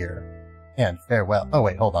being here. And farewell. Oh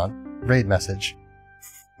wait, hold on. Raid message.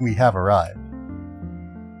 We have arrived.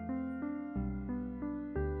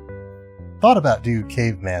 Thought about do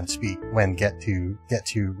caveman speak when get to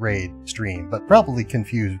raid stream, but probably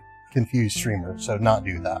confuse streamers, so not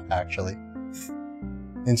do that actually.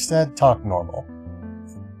 Instead, talk normal.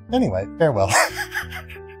 Anyway, farewell.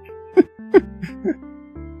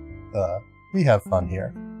 We have fun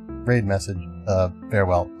here. Raid message,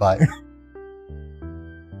 farewell, bye.